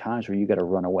may be times where you got to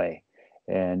run away.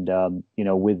 And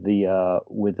with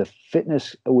the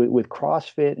fitness with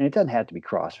CrossFit, and it doesn't have to be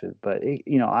CrossFit, but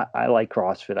I like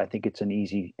CrossFit. I think it's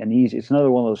it's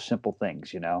another one of those simple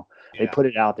things. They Yeah. put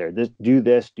it out there. This, do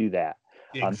that.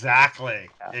 Exactly.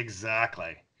 Yeah.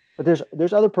 Exactly. But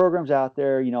there's other programs out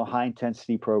there, high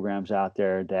intensity programs out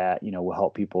there that will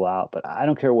help people out. But I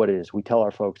don't care what it is. We tell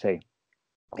our folks, hey,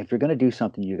 if you're going to do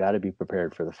something, you got to be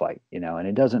prepared for the fight, and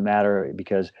it doesn't matter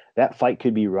because that fight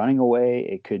could be running away.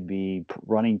 It could be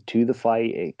running to the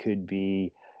fight. It could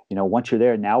be, once you're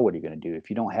there, now what are you going to do? If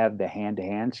you don't have the hand to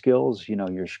hand skills,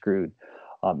 you're screwed.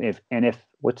 If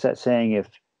what's that saying? If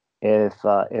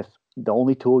the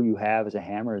only tool you have is a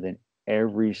hammer, then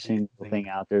every single thing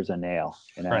out there is a nail,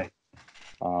 Right.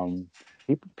 um,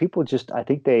 people just, I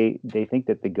think they think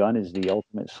that the gun is the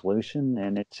ultimate solution,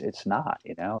 and it's not.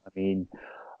 I mean,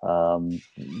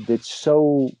 it's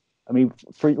so. I mean,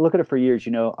 look at it for years.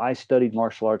 I studied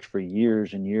martial arts for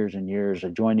years and years and years. I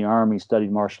joined the army,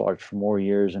 studied martial arts for more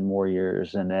years and more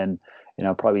years, and then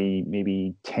probably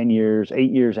maybe 10 years,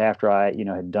 8 years after I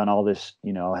had done all this,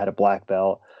 had a black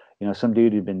belt. Some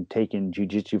dude who'd been taking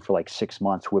jiu-jitsu for like 6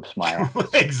 months whips my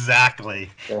ass. Exactly.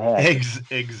 The heck.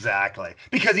 Exactly.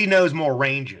 Because he knows more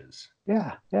ranges.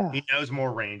 Yeah, yeah. He knows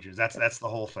more ranges. That's the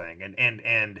whole thing.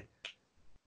 And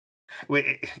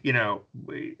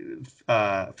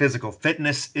physical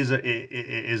fitness is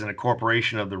an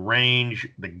incorporation of the range.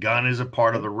 The gun is a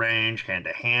part of the range. Hand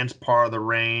to hand's part of the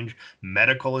range.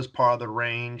 Medical is part of the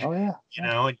range. Oh yeah.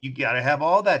 And you got to have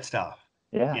all that stuff.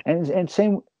 Yeah, and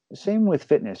same with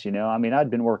fitness. I mean, I'd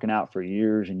been working out for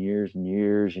years and years and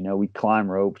years. We'd climb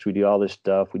ropes, we'd do all this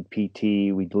stuff, we'd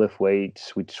PT, we'd lift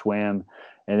weights, we'd swim,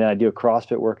 and then I do a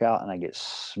CrossFit workout, and I get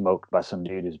smoked by some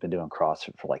dude who's been doing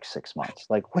CrossFit for like 6 months.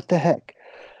 Like, what the heck?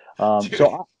 Dude,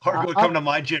 So or go come to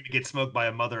my gym and get smoked by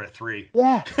a mother of three.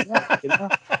 yeah,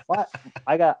 yeah. Well,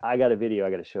 I got a video.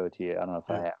 I got to show it to you. I don't know if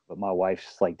I have, but my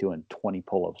wife's like doing 20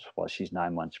 pull-ups while she's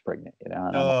 9 months pregnant. And I'm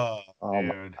like, Oh, oh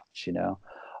my dude. gosh.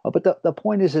 But the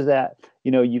point is that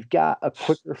you've got a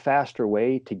quicker, faster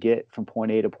way to get from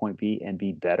point A to point B and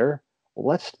be better.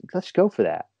 Well, let's go for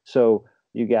that. So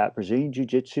you got Brazilian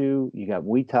Jiu-Jitsu, you got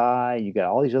Muay Thai, you got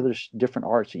all these other different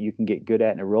arts that you can get good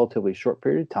at in a relatively short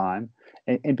period of time,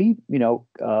 and be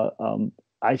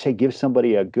I'd say give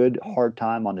somebody a good hard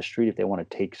time on the street if they want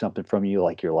to take something from you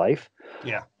like your life.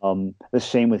 Yeah. The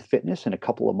same with fitness in a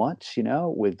couple of months,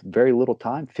 with very little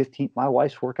time. My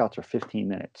wife's workouts are 15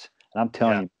 minutes. And I'm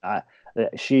telling you,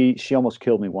 she almost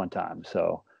killed me one time.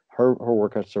 So her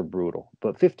workouts are brutal.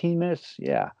 But 15 minutes,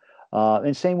 yeah.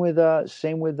 And same with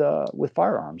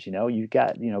firearms. You've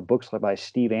got books like by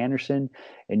Steve Anderson,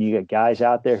 and you got guys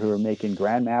out there who are making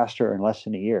grandmaster in less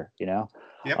than a year.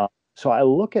 Yep. So I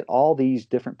look at all these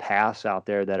different paths out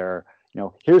there that are,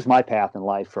 here's my path in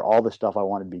life for all the stuff I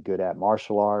want to be good at: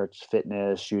 martial arts,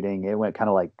 fitness, shooting. It went kind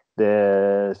of like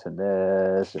this and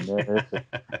this and this.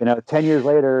 And, 10 years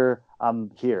later, I'm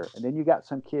here. And then you got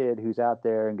some kid who's out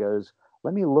there and goes,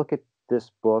 let me look at this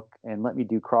book and let me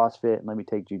do CrossFit and let me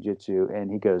take jiu-jitsu.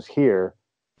 And he goes here,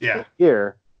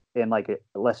 here in like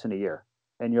less than a year.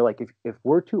 And you're like, if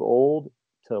we're too old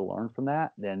to learn from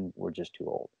that, then we're just too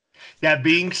old. That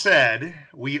being said,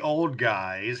 we old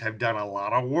guys have done a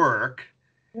lot of work,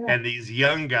 and these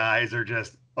young guys are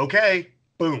just okay,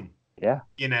 boom. Yeah.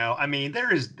 I mean,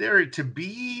 there to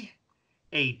be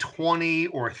a 20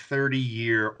 or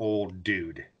 30-year-old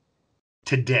dude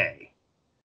today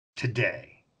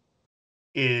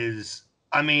is,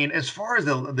 I mean, as far as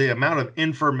the amount of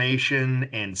information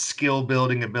and skill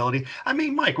building ability. I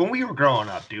mean, Mike, when we were growing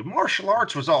up, dude, martial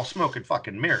arts was all smoke and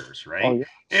fucking mirrors, right? Oh, yeah.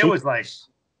 It was like,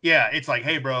 yeah, it's like,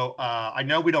 hey, bro, I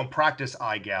know we don't practice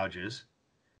eye gouges,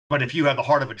 but if you have the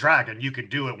heart of a dragon, you can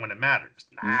do it when it matters.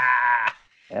 Nah.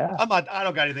 Yeah. I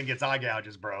don't got anything against eye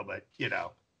gouges, bro, but you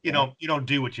don't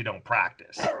do what you don't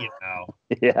practice,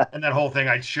 Yeah. And that whole thing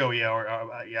I'd show you, or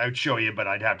I'd show you, but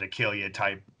I'd have to kill you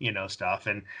type, stuff.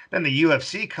 And then the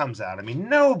UFC comes out. I mean,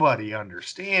 nobody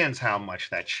understands how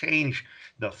much that changed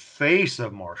the face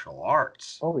of martial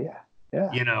arts. Oh yeah.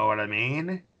 Yeah. You know what I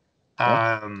mean?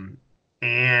 Yeah.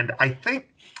 And I think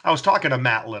I was talking to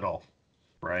Matt Little,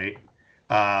 right?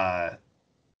 A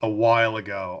while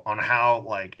ago on how,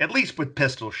 like, at least with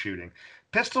pistol shooting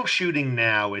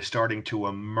now is starting to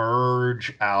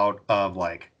emerge out of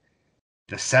like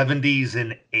the 70s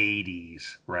and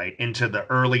 80s, right, into the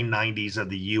early 90s of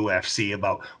the UFC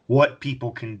about what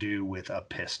people can do with a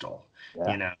pistol.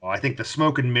 Yeah. I think the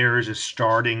smoke and mirrors is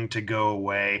starting to go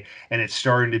away, and it's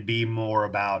starting to be more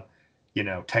about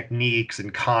techniques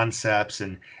and concepts,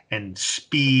 and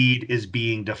speed is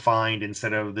being defined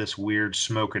instead of this weird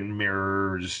smoke and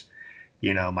mirrors,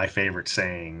 my favorite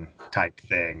saying type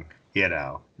thing.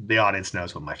 The audience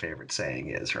knows what my favorite saying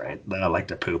is, right? That I like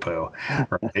to poo-poo,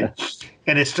 right?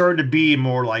 And it started to be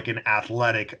more like an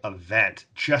athletic event,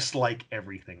 just like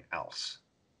everything else,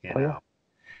 you Oh yeah. know.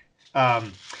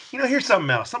 Um, here's something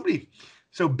else.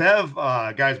 So Bev,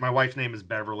 guys, my wife's name is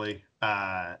Beverly.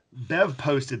 Bev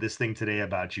posted this thing today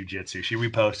about jujitsu. She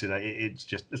reposted it.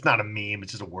 It's not a meme.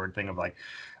 It's just a word thing of like,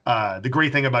 the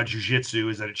great thing about jujitsu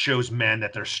is that it shows men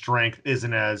that their strength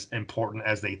isn't as important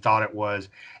as they thought it was.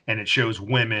 And it shows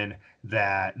women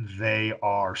that they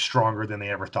are stronger than they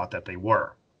ever thought that they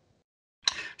were.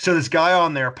 So this guy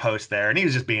on their post there, and he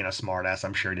was just being a smartass.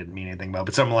 I'm sure he didn't mean anything about it,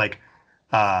 but something like,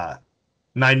 uh,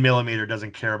 9mm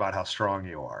doesn't care about how strong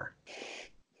you are.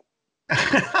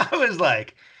 I was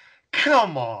like,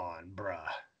 come on, bruh.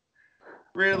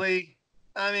 Really?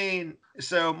 I mean,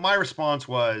 so my response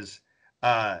was,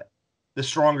 uh, the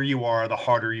stronger you are, the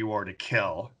harder you are to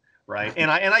kill. Right.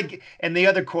 And the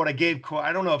other quote I gave,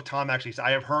 I don't know if Tom actually said,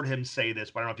 I have heard him say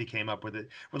this, but I don't know if he came up with it.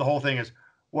 Where the whole thing is,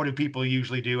 what do people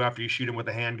usually do after you shoot them with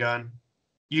a handgun?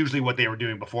 Usually what they were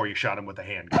doing before you shot them with a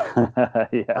handgun.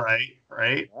 Yeah.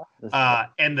 Right. Yeah.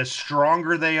 And the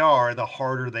stronger they are, the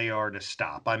harder they are to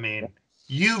stop. I Yeah. mean,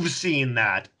 you've seen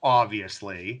that,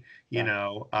 obviously,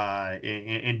 Yeah.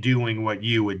 in doing what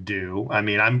you would do. I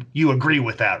mean, you agree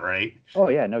with that, right? Oh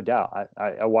yeah, no doubt.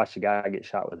 I watched a guy get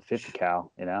shot with a 50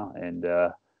 cal, and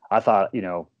I thought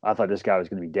this guy was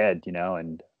going to be dead,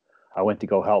 and I went to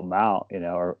go help him out, and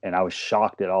I was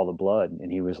shocked at all the blood, and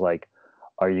he was like,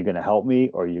 "Are you going to help me,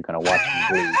 or are you going to watch me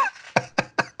bleed?"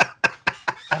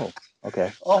 Oh,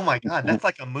 okay. Oh my God, that's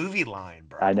like a movie line,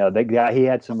 I bro. know that guy. He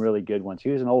had some really good ones. He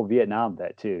was an old Vietnam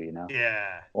vet too,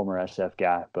 Yeah. former SF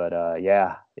guy. But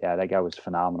yeah, yeah, that guy was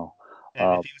phenomenal. And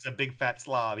Uh, if he was a big fat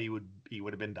slob, he would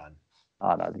have been done.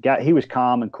 no, the guy, he was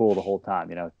calm and cool the whole time,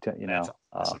 That's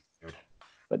awesome, dude.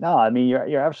 but no, I mean,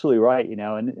 you're absolutely right,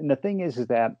 and the thing is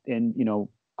that, and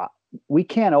uh, we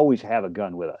can't always have a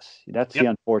gun with us. That's the Yep.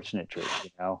 unfortunate truth.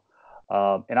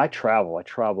 And I travel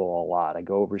a lot. I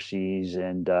go overseas,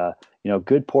 and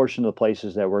good portion of the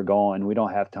places that we're going, we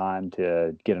don't have time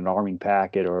to get an arming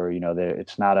packet, or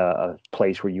it's not a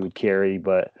place where you would carry,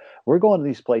 but we're going to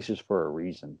these places for a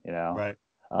reason, Right.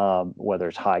 whether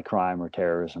it's high crime or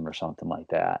terrorism or something like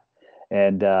that.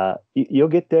 And you'll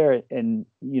get there, and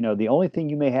the only thing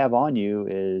you may have on you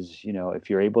is, if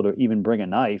you're able to even bring a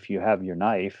knife, you have your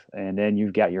knife, and then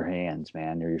you've got your hands,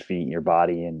 man, or your feet, and your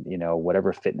body, and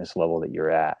whatever fitness level that you're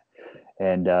at.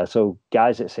 And so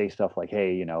guys that say stuff like,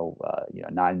 "Hey,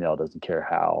 9 mil doesn't care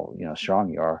how strong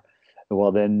you are,"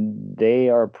 well, then they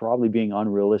are probably being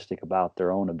unrealistic about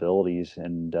their own abilities,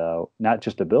 and not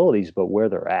just abilities, but where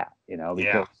they're at. Yeah.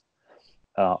 Because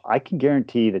I can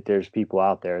guarantee that there's people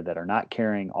out there that are not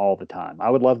carrying all the time. I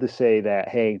would love to say that,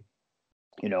 hey,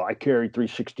 I carry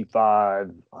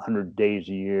 365, 100 days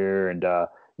a year, and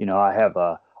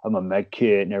I'm a med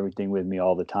kit and everything with me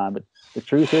all the time. But the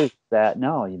truth is that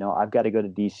no, I've got to go to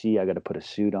DC. I got to put a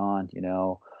suit on.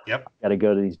 Yep. Got to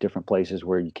go to these different places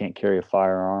where you can't carry a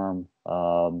firearm.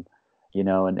 And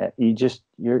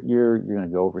you're going to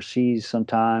go overseas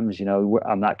sometimes.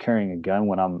 I'm not carrying a gun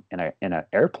when I'm in an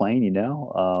airplane.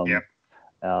 Yep.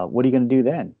 What are you going to do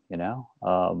then?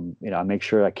 I make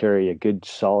sure I carry a good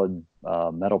solid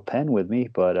metal pen with me,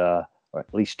 but or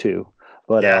at least two.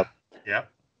 But Yeah. Yep.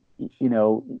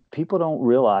 people don't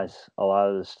realize a lot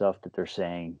of the stuff that they're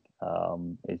saying.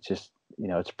 It's just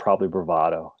it's probably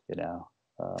bravado.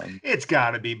 It's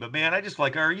got to be, but man, I just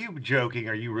like, are you joking?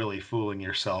 Are you really fooling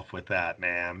yourself with that,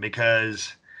 man?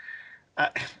 Because I,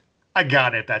 I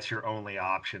got it. That's your only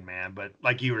option, man. But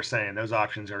like you were saying, those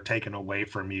options are taken away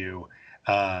from you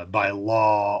by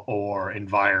law or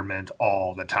environment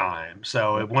all the time.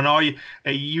 So when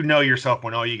you know yourself,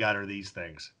 when all you got are these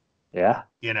things, Yeah.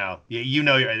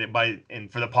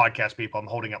 and for the podcast people, I'm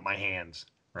holding up my hands,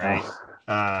 right?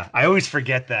 Oh, I always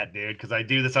forget that, dude, because I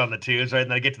do this on the twos, right?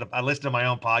 And then I listen to my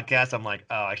own podcast. I'm like,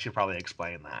 oh, I should probably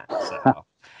explain that. So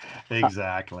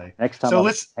exactly. next time So I make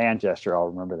let's a hand gesture, I'll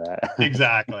remember that.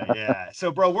 exactly, yeah.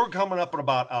 So, bro, we're coming up in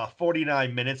about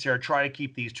 49 minutes here. I try to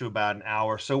keep these to about an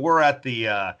hour. So we're at the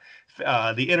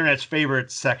internet's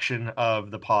favorite section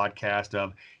of the podcast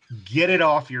of get it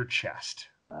off your chest,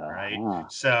 right? Uh-huh.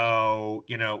 So,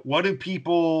 what do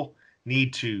people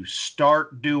need to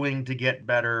start doing to get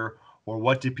better? Or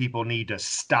what do people need to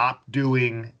stop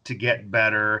doing to get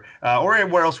better? Or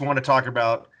what else we want to talk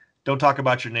about? Don't talk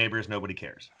about your neighbors. Nobody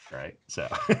cares, right? So,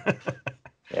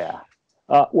 Yeah.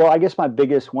 Well, I guess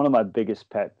one of my biggest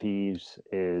pet peeves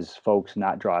is folks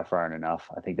not dry firing enough.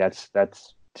 I think that's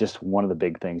just one of the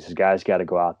big things is guys got to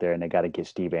go out there and they got to get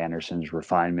Steve Anderson's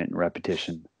refinement and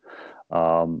repetition.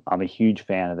 I'm a huge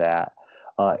fan of that.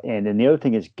 And then the other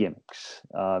thing is gimmicks.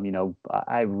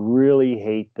 I really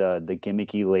hate the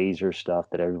gimmicky laser stuff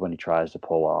that everybody tries to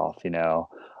pull off.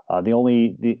 The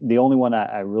only one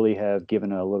I really have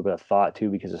given a little bit of thought to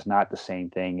because it's not the same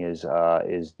thing is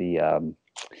the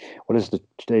what is the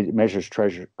it measures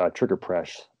trigger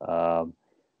press.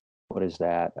 What is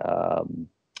that?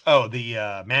 Oh, the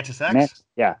Mantis Man, X.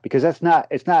 yeah, because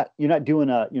you're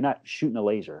not shooting a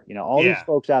laser. All these Yeah,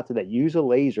 folks out there that use a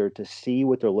laser to see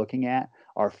what they're looking at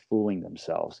are fooling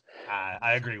themselves.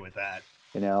 I agree with that.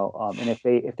 And if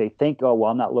they think, oh well,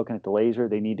 I'm not looking at the laser,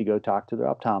 they need to go talk to their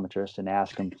optometrist and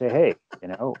ask them, say, hey,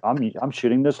 I'm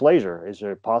shooting this laser. Is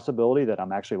there a possibility that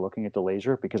I'm actually looking at the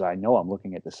laser because I know I'm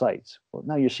looking at the sights? Well,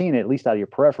 no, you're seeing it at least out of your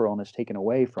peripheral, and it's taken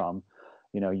away from,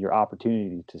 your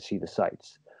opportunity to see the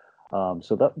sights.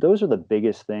 So those are the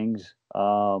biggest things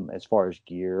as far as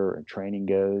gear and training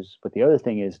goes. But the other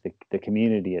thing is the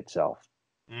community itself.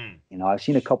 Mm. I've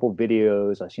seen a couple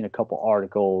videos, I've seen a couple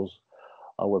articles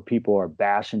where people are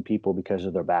bashing people because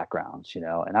of their backgrounds,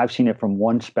 and I've seen it from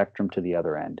one spectrum to the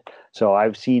other end. So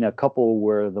I've seen a couple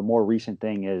where the more recent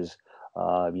thing is,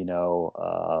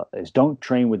 is don't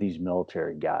train with these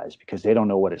military guys because they don't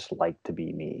know what it's like to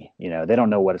be me. They don't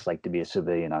know what it's like to be a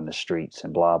civilian on the streets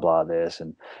and blah, blah, this.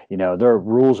 And, their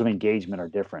rules of engagement are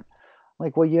different.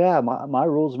 Like, well, yeah, my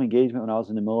rules of engagement when I was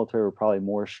in the military were probably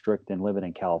more strict than living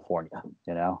in California,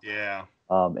 Yeah.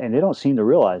 and they don't seem to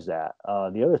realize that.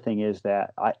 The other thing is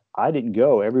that I didn't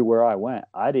go everywhere I went.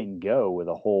 I didn't go with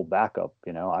a whole backup.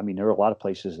 I mean, there were a lot of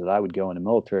places that I would go in the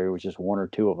military with just one or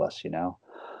two of us.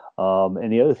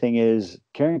 And the other thing is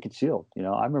carrying concealed.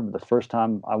 I remember the first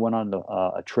time I went on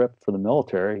a trip for the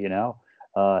military.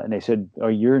 And they said, "Oh,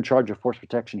 you're in charge of force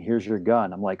protection. Here's your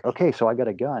gun." I'm like, "Okay, so I got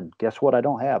a gun. Guess what? I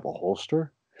don't have a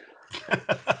holster."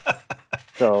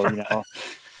 So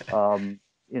um,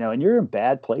 and you're in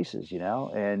bad places,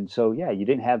 and so yeah, you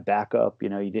didn't have backup, you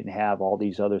didn't have all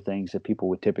these other things that people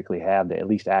would typically have, that at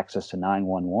least access to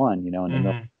 911, in the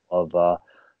middle Hmm. of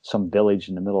some village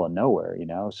in the middle of nowhere,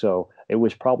 so it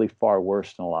was probably far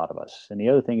worse than a lot of us. And the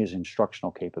other thing is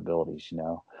instructional capabilities.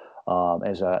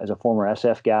 As a former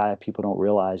SF guy, people don't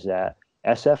realize that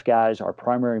SF guys, our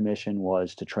primary mission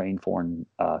was to train foreign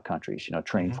countries,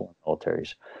 train Hmm. foreign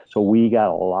militaries. So we got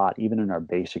a lot, even in our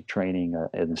basic training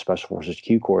in the Special Forces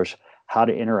Q course, how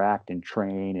to interact and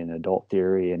train in adult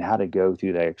theory and how to go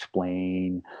through that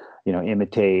explain,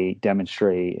 imitate,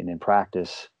 demonstrate, and then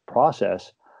practice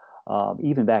process.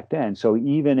 Even back then. So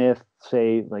even if,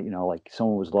 say, like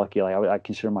someone was lucky, like I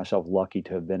consider myself lucky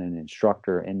to have been an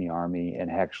instructor in the Army and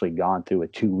actually gone through a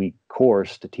 2-week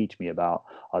course to teach me about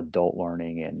adult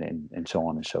learning and so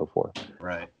on and so forth.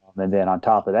 Right. And then on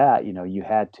top of that, you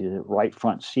had to right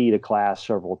front seat a class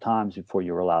several times before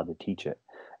you were allowed to teach it.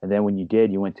 And then when you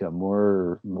did, you went to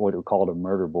what we called a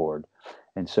murder board.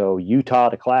 And so you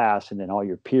taught a class, and then all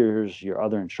your peers, your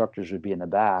other instructors would be in the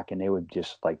back, and they would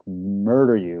just like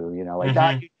murder you, like,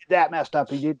 "Ah, Hmm. you did that messed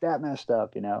up, you did that messed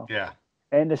up. Yeah.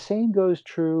 And the same goes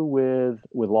true with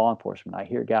law enforcement. I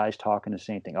hear guys talking the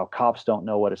same thing. Oh, cops don't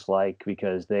know what it's like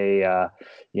because they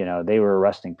were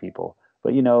arresting people.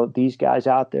 But these guys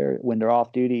out there, when they're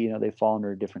off duty, they fall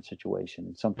under a different situation.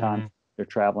 And sometimes Hmm. they're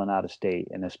traveling out of state.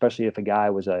 And especially if a guy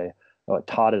was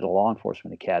taught at a law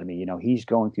enforcement academy, he's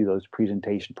going through those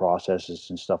presentation processes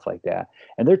and stuff like that.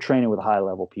 And they're training with high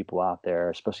level people out there,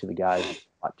 especially the guys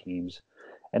on teams.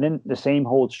 And then the same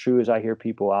holds true as I hear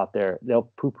people out there, they'll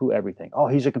poo poo everything. Oh,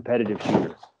 he's a competitive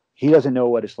shooter. He doesn't know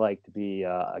what it's like to be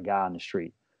a guy on the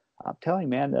street. I'm telling you,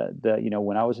 man,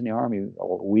 when I was in the Army,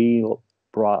 we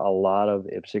brought a lot of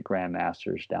IPSC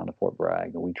grandmasters down to Fort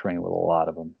Bragg, and we trained with a lot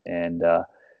of them. And,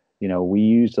 we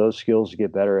used those skills to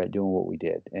get better at doing what we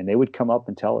did. And they would come up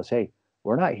and tell us, hey,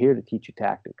 we're not here to teach you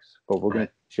tactics, but we're going Right.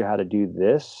 to teach you how to do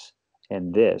this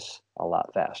and this a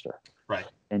lot faster. Right.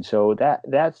 And so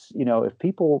that's, if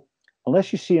people,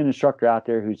 unless you see an instructor out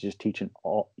there who's just teaching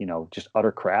all, just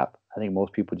utter crap, I think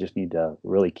most people just need to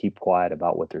really keep quiet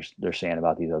about what they're saying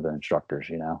about these other instructors.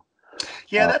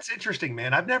 Yeah, Uh, that's interesting,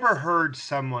 man. I've never heard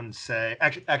someone say,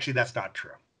 actually, that's not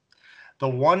true. The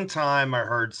one time I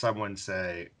heard someone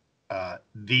say,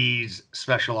 these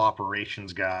special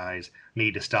operations guys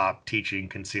need to stop teaching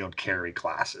concealed carry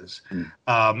classes. mm,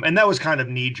 And that was kind of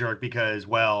knee jerk because,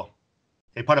 well,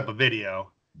 they put up a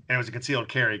video and it was a concealed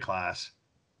carry class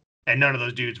and none of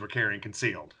those dudes were carrying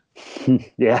concealed.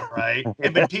 yeah. Right.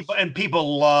 And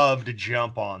people love to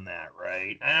jump on that.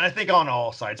 Right. And I think on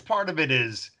all sides, part of it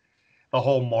is, the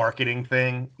whole marketing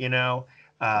thing, you know.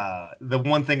 The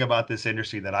one thing about this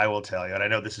industry that I will tell you, and I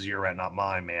know this is your rant, not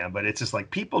mine, man, but it's just like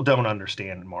people don't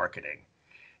understand marketing.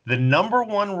 The number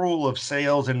one rule of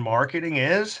sales and marketing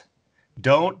is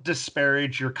don't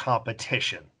disparage your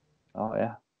competition Oh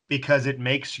yeah. because it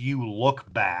makes you look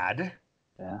bad,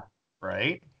 Yeah.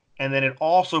 right? And then it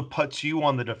also puts you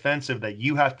on the defensive that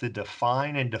you have to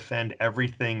define and defend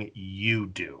everything you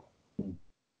do, Mm.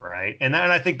 right? And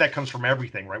I think that comes from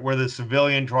everything, right? Where the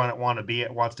civilian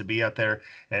wants to be out there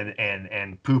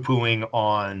and poo-pooing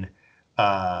on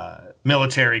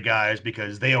military guys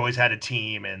because they always had a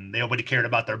team and nobody cared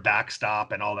about their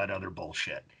backstop and all that other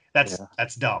bullshit. Yeah.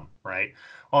 That's dumb, right?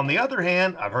 On the other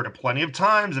hand, I've heard it plenty of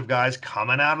times of guys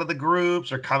coming out of the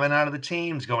groups or coming out of the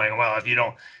teams going, well, if you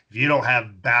don't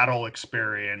have battle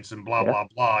experience and blah Yeah. blah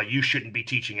blah, you shouldn't be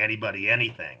teaching anybody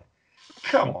anything.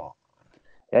 Come on,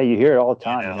 Yeah, you hear it all the you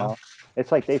time, know?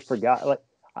 It's like they forgot. Like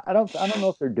I don't know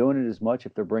if they're doing it as much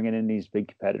if they're bringing in these big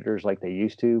competitors like they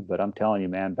used to. But I'm telling you,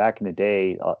 man, back in the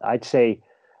day, I'd say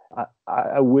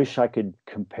I wish I could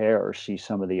compare or see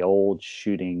some of the old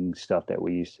shooting stuff that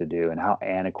we used to do and how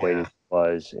antiquated Yeah. it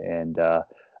was. And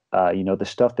the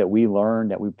stuff that we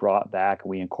learned that we brought back and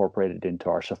we incorporated into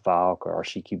our SFALC or our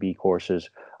CQB courses.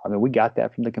 I mean, we got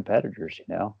that from the competitors.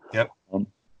 Yep. Um,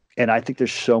 and I think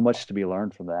there's so much to be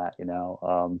learned from that. I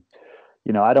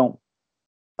don't,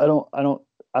 I don't, I don't,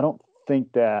 I don't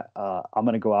think that I'm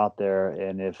going to go out there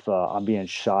and if I'm being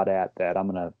shot at, that I'm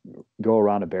going to go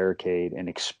around a barricade and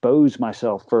expose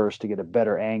myself first to get a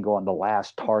better angle on the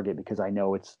last target because I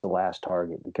know it's the last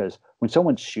target. Because when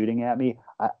someone's shooting at me,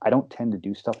 I don't tend to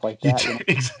do stuff like You that. do,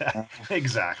 exactly.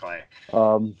 Exactly.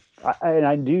 And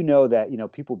I do know that,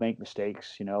 people make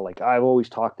mistakes, like I've always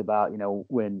talked about,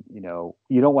 when, you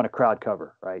don't want to crowd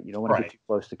cover, right? You don't want to get Right. too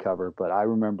close to cover. But I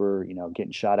remember,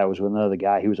 getting shot. I was with another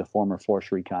guy. He was a former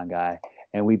Force Recon guy.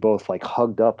 And we both like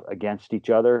hugged up against each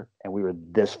other and we were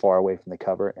this far away from the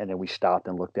cover. And then we stopped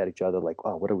and looked at each other like,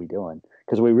 oh, what are we doing?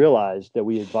 Because we realized that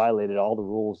we had violated all the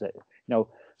rules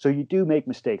so you do make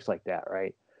mistakes like that,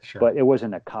 right? Sure. But it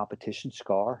wasn't a competition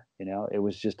scar, it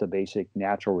was just a basic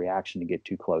natural reaction to get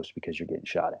too close because you're getting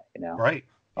shot at. Right.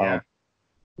 Yeah.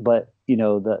 But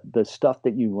the stuff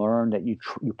that you learn that you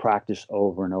practice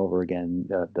over and over again,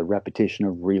 the repetition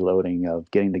of reloading, of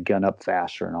getting the gun up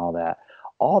faster, and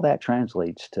all that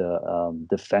translates to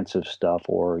defensive stuff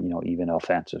or even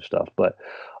offensive stuff. But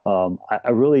I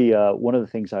really one of the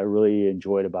things I really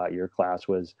enjoyed about your class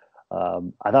was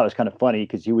I thought it was kind of funny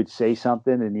because you would say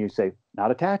something and you say not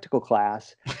a tactical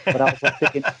class, but I was like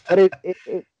thinking, but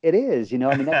it is, I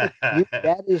mean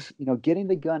that is getting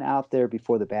the gun out there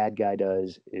before the bad guy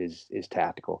does is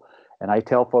tactical. And I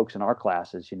tell folks in our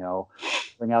classes,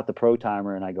 bring out the pro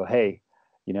timer and I go, hey,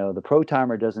 the pro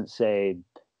timer doesn't say,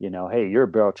 hey, you're a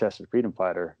barrel chested freedom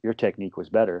fighter, your technique was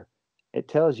better. It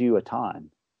tells you a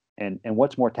time, and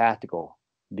what's more tactical,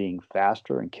 being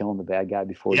faster and killing the bad guy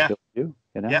before he Yeah. kills you.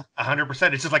 Yeah.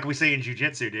 100%. It's just like we say in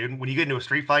jiu-jitsu, dude. When you get into a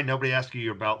street fight, nobody asks you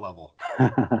your belt level,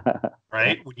 Yeah,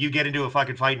 right? When you get into a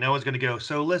fucking fight, no one's going to go,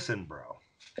 so listen, bro,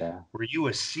 yeah, were you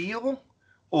a SEAL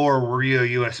or were you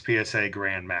a USPSA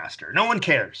Grandmaster? No one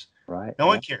cares. right, No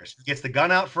yeah, one cares. Who gets the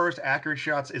gun out first, accurate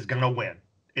shots is gonna win.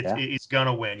 yeah, It's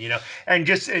gonna win.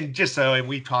 And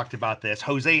we talked about this.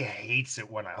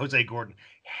 Jose Gordon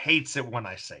hates it when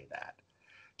I say that.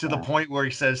 To the yeah, point where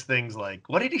he says things like,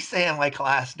 "What did he say in my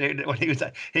class, dude?" When he goes,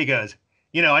 I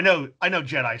know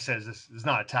Jedi says this is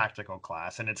not a tactical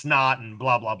class, and it's not, and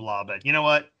blah blah blah. But you know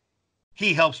what?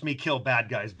 He helps me kill bad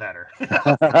guys better. yeah,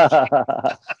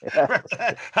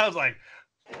 I was like,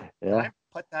 can yeah, I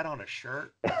put that on a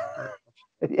shirt or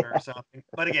yeah, something?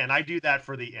 But again, I do that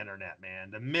for the internet, man.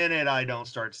 The minute I don't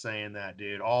start saying that,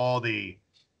 dude, all the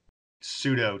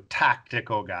pseudo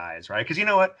tactical guys, right? Because you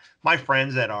know what? My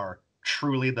friends that are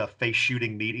truly the face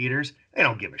shooting meat eaters, they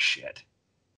don't give a shit.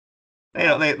 They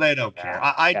don't care.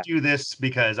 yeah, I yeah, do this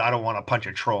because I don't want to punch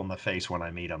a troll in the face when I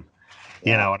meet them.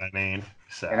 You yeah. know what I mean? And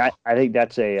So I think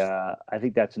that's I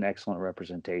think that's an excellent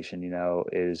representation,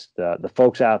 is the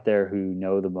folks out there who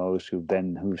know the most,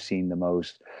 who've seen the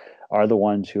most, are the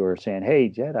ones who are saying, hey,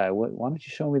 Jedi, why don't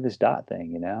you show me this dot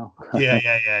thing?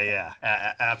 yeah.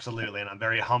 Absolutely. And I'm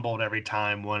very humbled every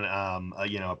time when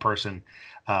a person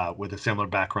with a similar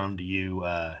background to you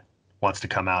wants to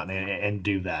come out and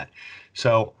do that.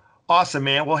 So awesome,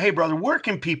 man. Well, hey, brother, where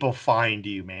can people find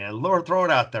you, man? Lord, throw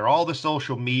it out there. All the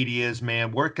social medias,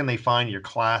 man. Where can they find your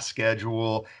class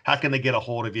schedule? How can they get a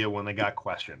hold of you when they got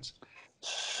questions?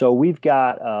 So we've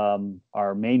got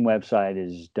our main website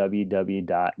is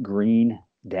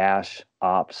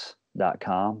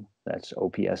www.green-ops.com. That's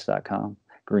ops.com.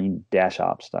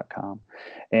 green-ops.com.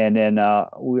 And then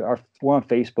we're on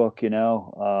Facebook,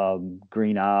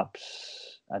 Green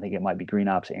Ops. I think it might be Green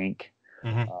Ops Inc.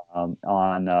 On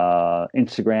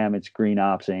Instagram, it's Green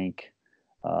Ops Inc.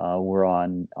 We're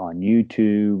on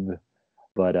YouTube,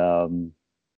 but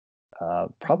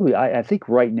probably I think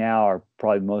right now our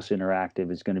probably most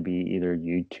interactive is going to be either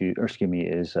YouTube or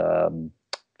is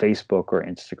Facebook or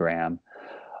Instagram.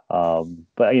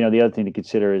 But the other thing to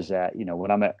consider is that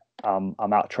when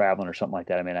I'm out traveling or something like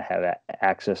that, I have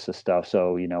access to stuff.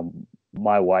 So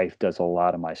my wife does a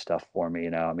lot of my stuff for me.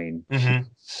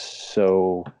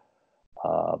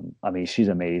 She's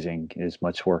amazing. As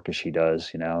much work as she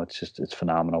does, it's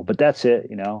phenomenal. But that's it.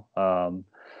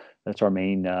 That's our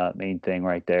main thing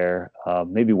right there.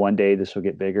 Maybe one day this will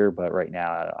get bigger, but right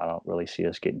now I don't really see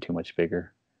us getting too much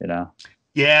bigger.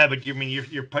 Yeah, but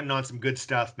you're putting on some good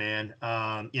stuff, man.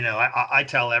 I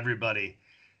tell everybody,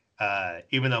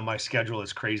 even though my schedule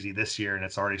is crazy this year and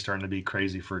it's already starting to be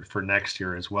crazy for next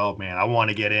year as well, man, I want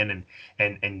to get in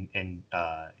and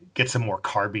get some more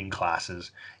carbine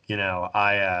classes.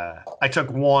 I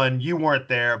took one. You weren't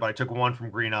there, but I took one from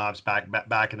Green Ops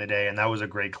back in the day, and that was a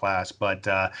great class. But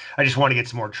I just want to get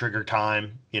some more trigger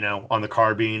time, on the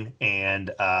carbine.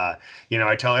 And I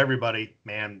tell everybody,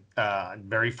 man, I'm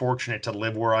very fortunate to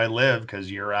live where I live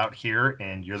because you're out here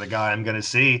and you're the guy I'm going to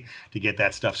see to get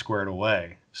that stuff squared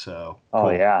away. So. Oh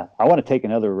cool. Yeah, I want to take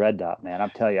another red dot, man. I'm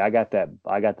telling you, I got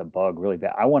the bug really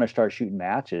bad. I want to start shooting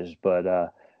matches,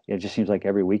 but it just seems like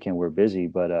every weekend we're busy.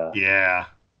 But yeah.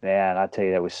 Man, I tell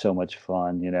you, that was so much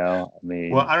fun.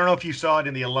 Well, I don't know if you saw it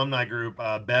in the alumni group.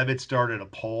 Bev had started a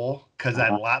poll because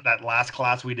that last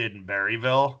class we did in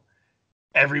Berryville,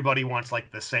 everybody wants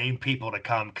like the same people to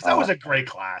come because that was a great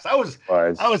class. I was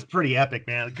pretty epic,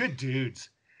 man. Good dudes,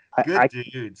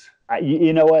 dudes.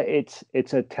 You know what?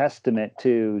 It's a testament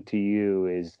to you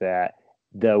is that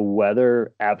the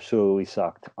weather absolutely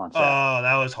sucked on Saturday. Oh,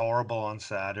 that was horrible on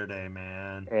Saturday,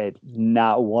 man.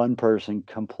 Not one person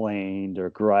complained or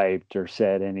griped or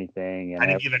said anything. And I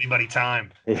didn't give anybody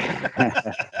time. We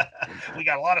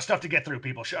got a lot of stuff to get through,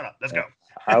 people. Shut up. Let's go.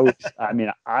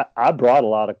 I brought a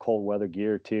lot of cold weather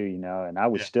gear too, and I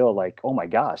was still like, oh my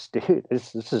gosh, dude,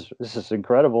 this is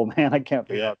incredible, man. I can't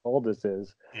believe how cold this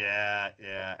is. Yeah.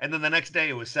 And then the next day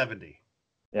it was 70.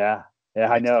 Yeah,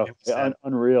 I know.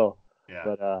 Unreal. Yeah.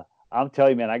 But I'm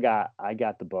telling you, man, I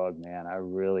got the bug, man.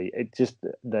 It just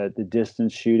the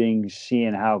distance shooting,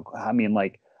 seeing how,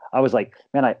 I was like,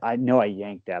 man, I know I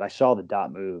yanked that. I saw the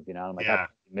dot move, I'm like, I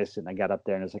missed it. And I got up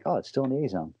there and it's like, oh, it's still in the A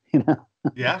zone,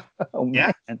 Yeah. Oh,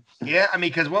 man. Yeah.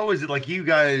 Because what was it like you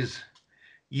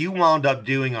wound up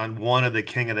doing on one of the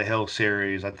King of the Hill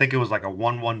series? I think it was like a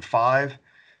 115,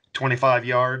 25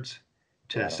 yards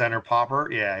to center popper.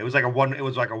 Yeah. It was like a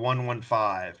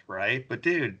 115, right? But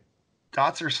dude,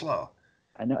 dots are slow.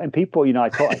 I know, and people, I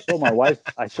showed my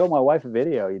wife a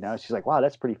video, she's like, wow,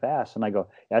 that's pretty fast. And I go,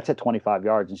 yeah, that's at 25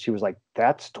 yards. And she was like,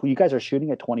 you guys are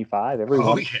shooting at 25 every one?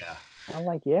 Oh yeah. I'm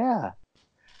like, yeah,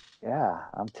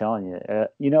 I'm telling you,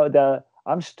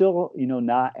 I'm still,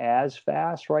 not as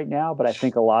fast right now, but I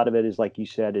think a lot of it is, like you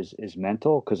said, is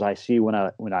mental. Cause I see when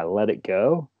I let it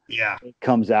go, it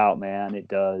comes out, man. It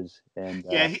does. And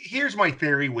here's my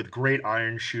theory with great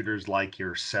iron shooters like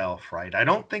yourself, right? I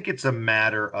don't think it's a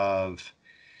matter of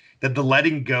the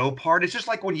letting go part. It's just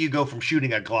like when you go from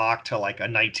shooting a Glock to like a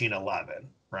 1911,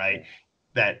 right?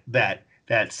 That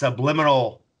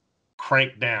subliminal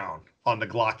crank down on the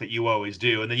Glock that you always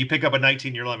do, and then you pick up a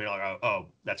 19-year-old, you're like, oh,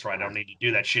 that's right, I don't need to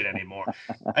do that shit anymore.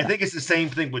 I think it's the same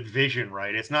thing with vision,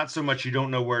 right? It's not so much you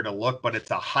don't know where to look, but it's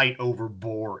a height over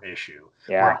bore issue.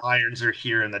 Yeah. Where irons are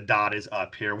here and the dot is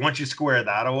up here. Once you square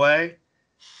that away,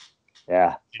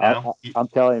 I'm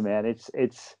telling you, man, it's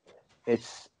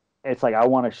like I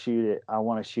want to shoot it. I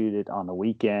want to shoot it on the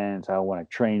weekends. I want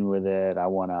to train with it.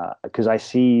 Because I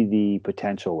see the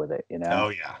potential with it. Oh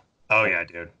yeah,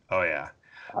 dude. Oh yeah.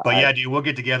 But yeah, dude, we'll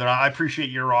get together. I appreciate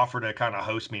your offer to kind of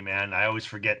host me, man. I always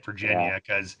forget Virginia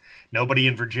because nobody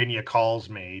in Virginia calls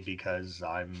me because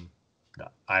I'm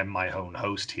my own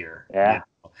host here. Yeah.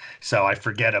 So I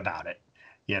forget about it.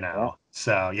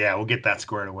 So yeah, we'll get that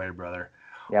squared away, brother.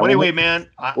 Yeah, well, anyway, man,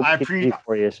 I appreciate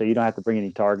for you, so you don't have to bring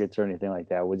any targets or anything like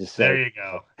that. We'll just say. There you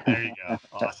go.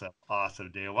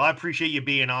 Awesome, dude. Well, I appreciate you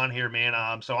being on here,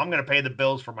 man. So I'm gonna pay the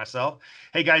bills for myself.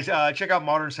 Hey guys, check out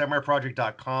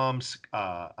modernsamuraiproject.com's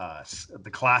the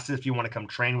classes if you want to come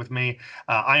train with me.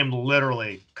 I am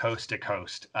literally coast to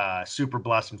coast. Super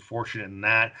blessed and fortunate in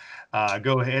that.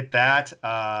 Go hit that.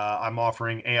 I'm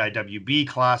offering AIWB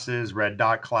classes, red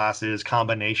dot classes,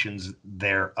 combinations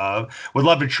thereof. Would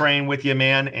love to train with you,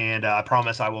 man, and I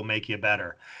promise I will make you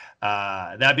better.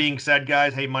 That being said,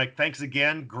 guys, hey, Mike, thanks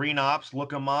again. Green Ops,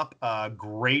 look him up.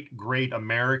 Great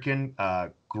American,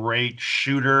 great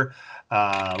shooter.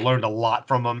 Learned a lot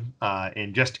from him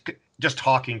in just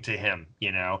talking to him,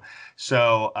 you know.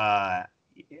 So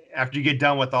after you get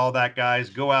done with all that, guys,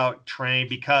 go out, train,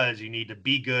 because you need to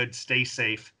be good, stay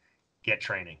safe, get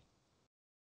training.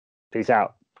 Peace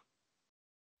out.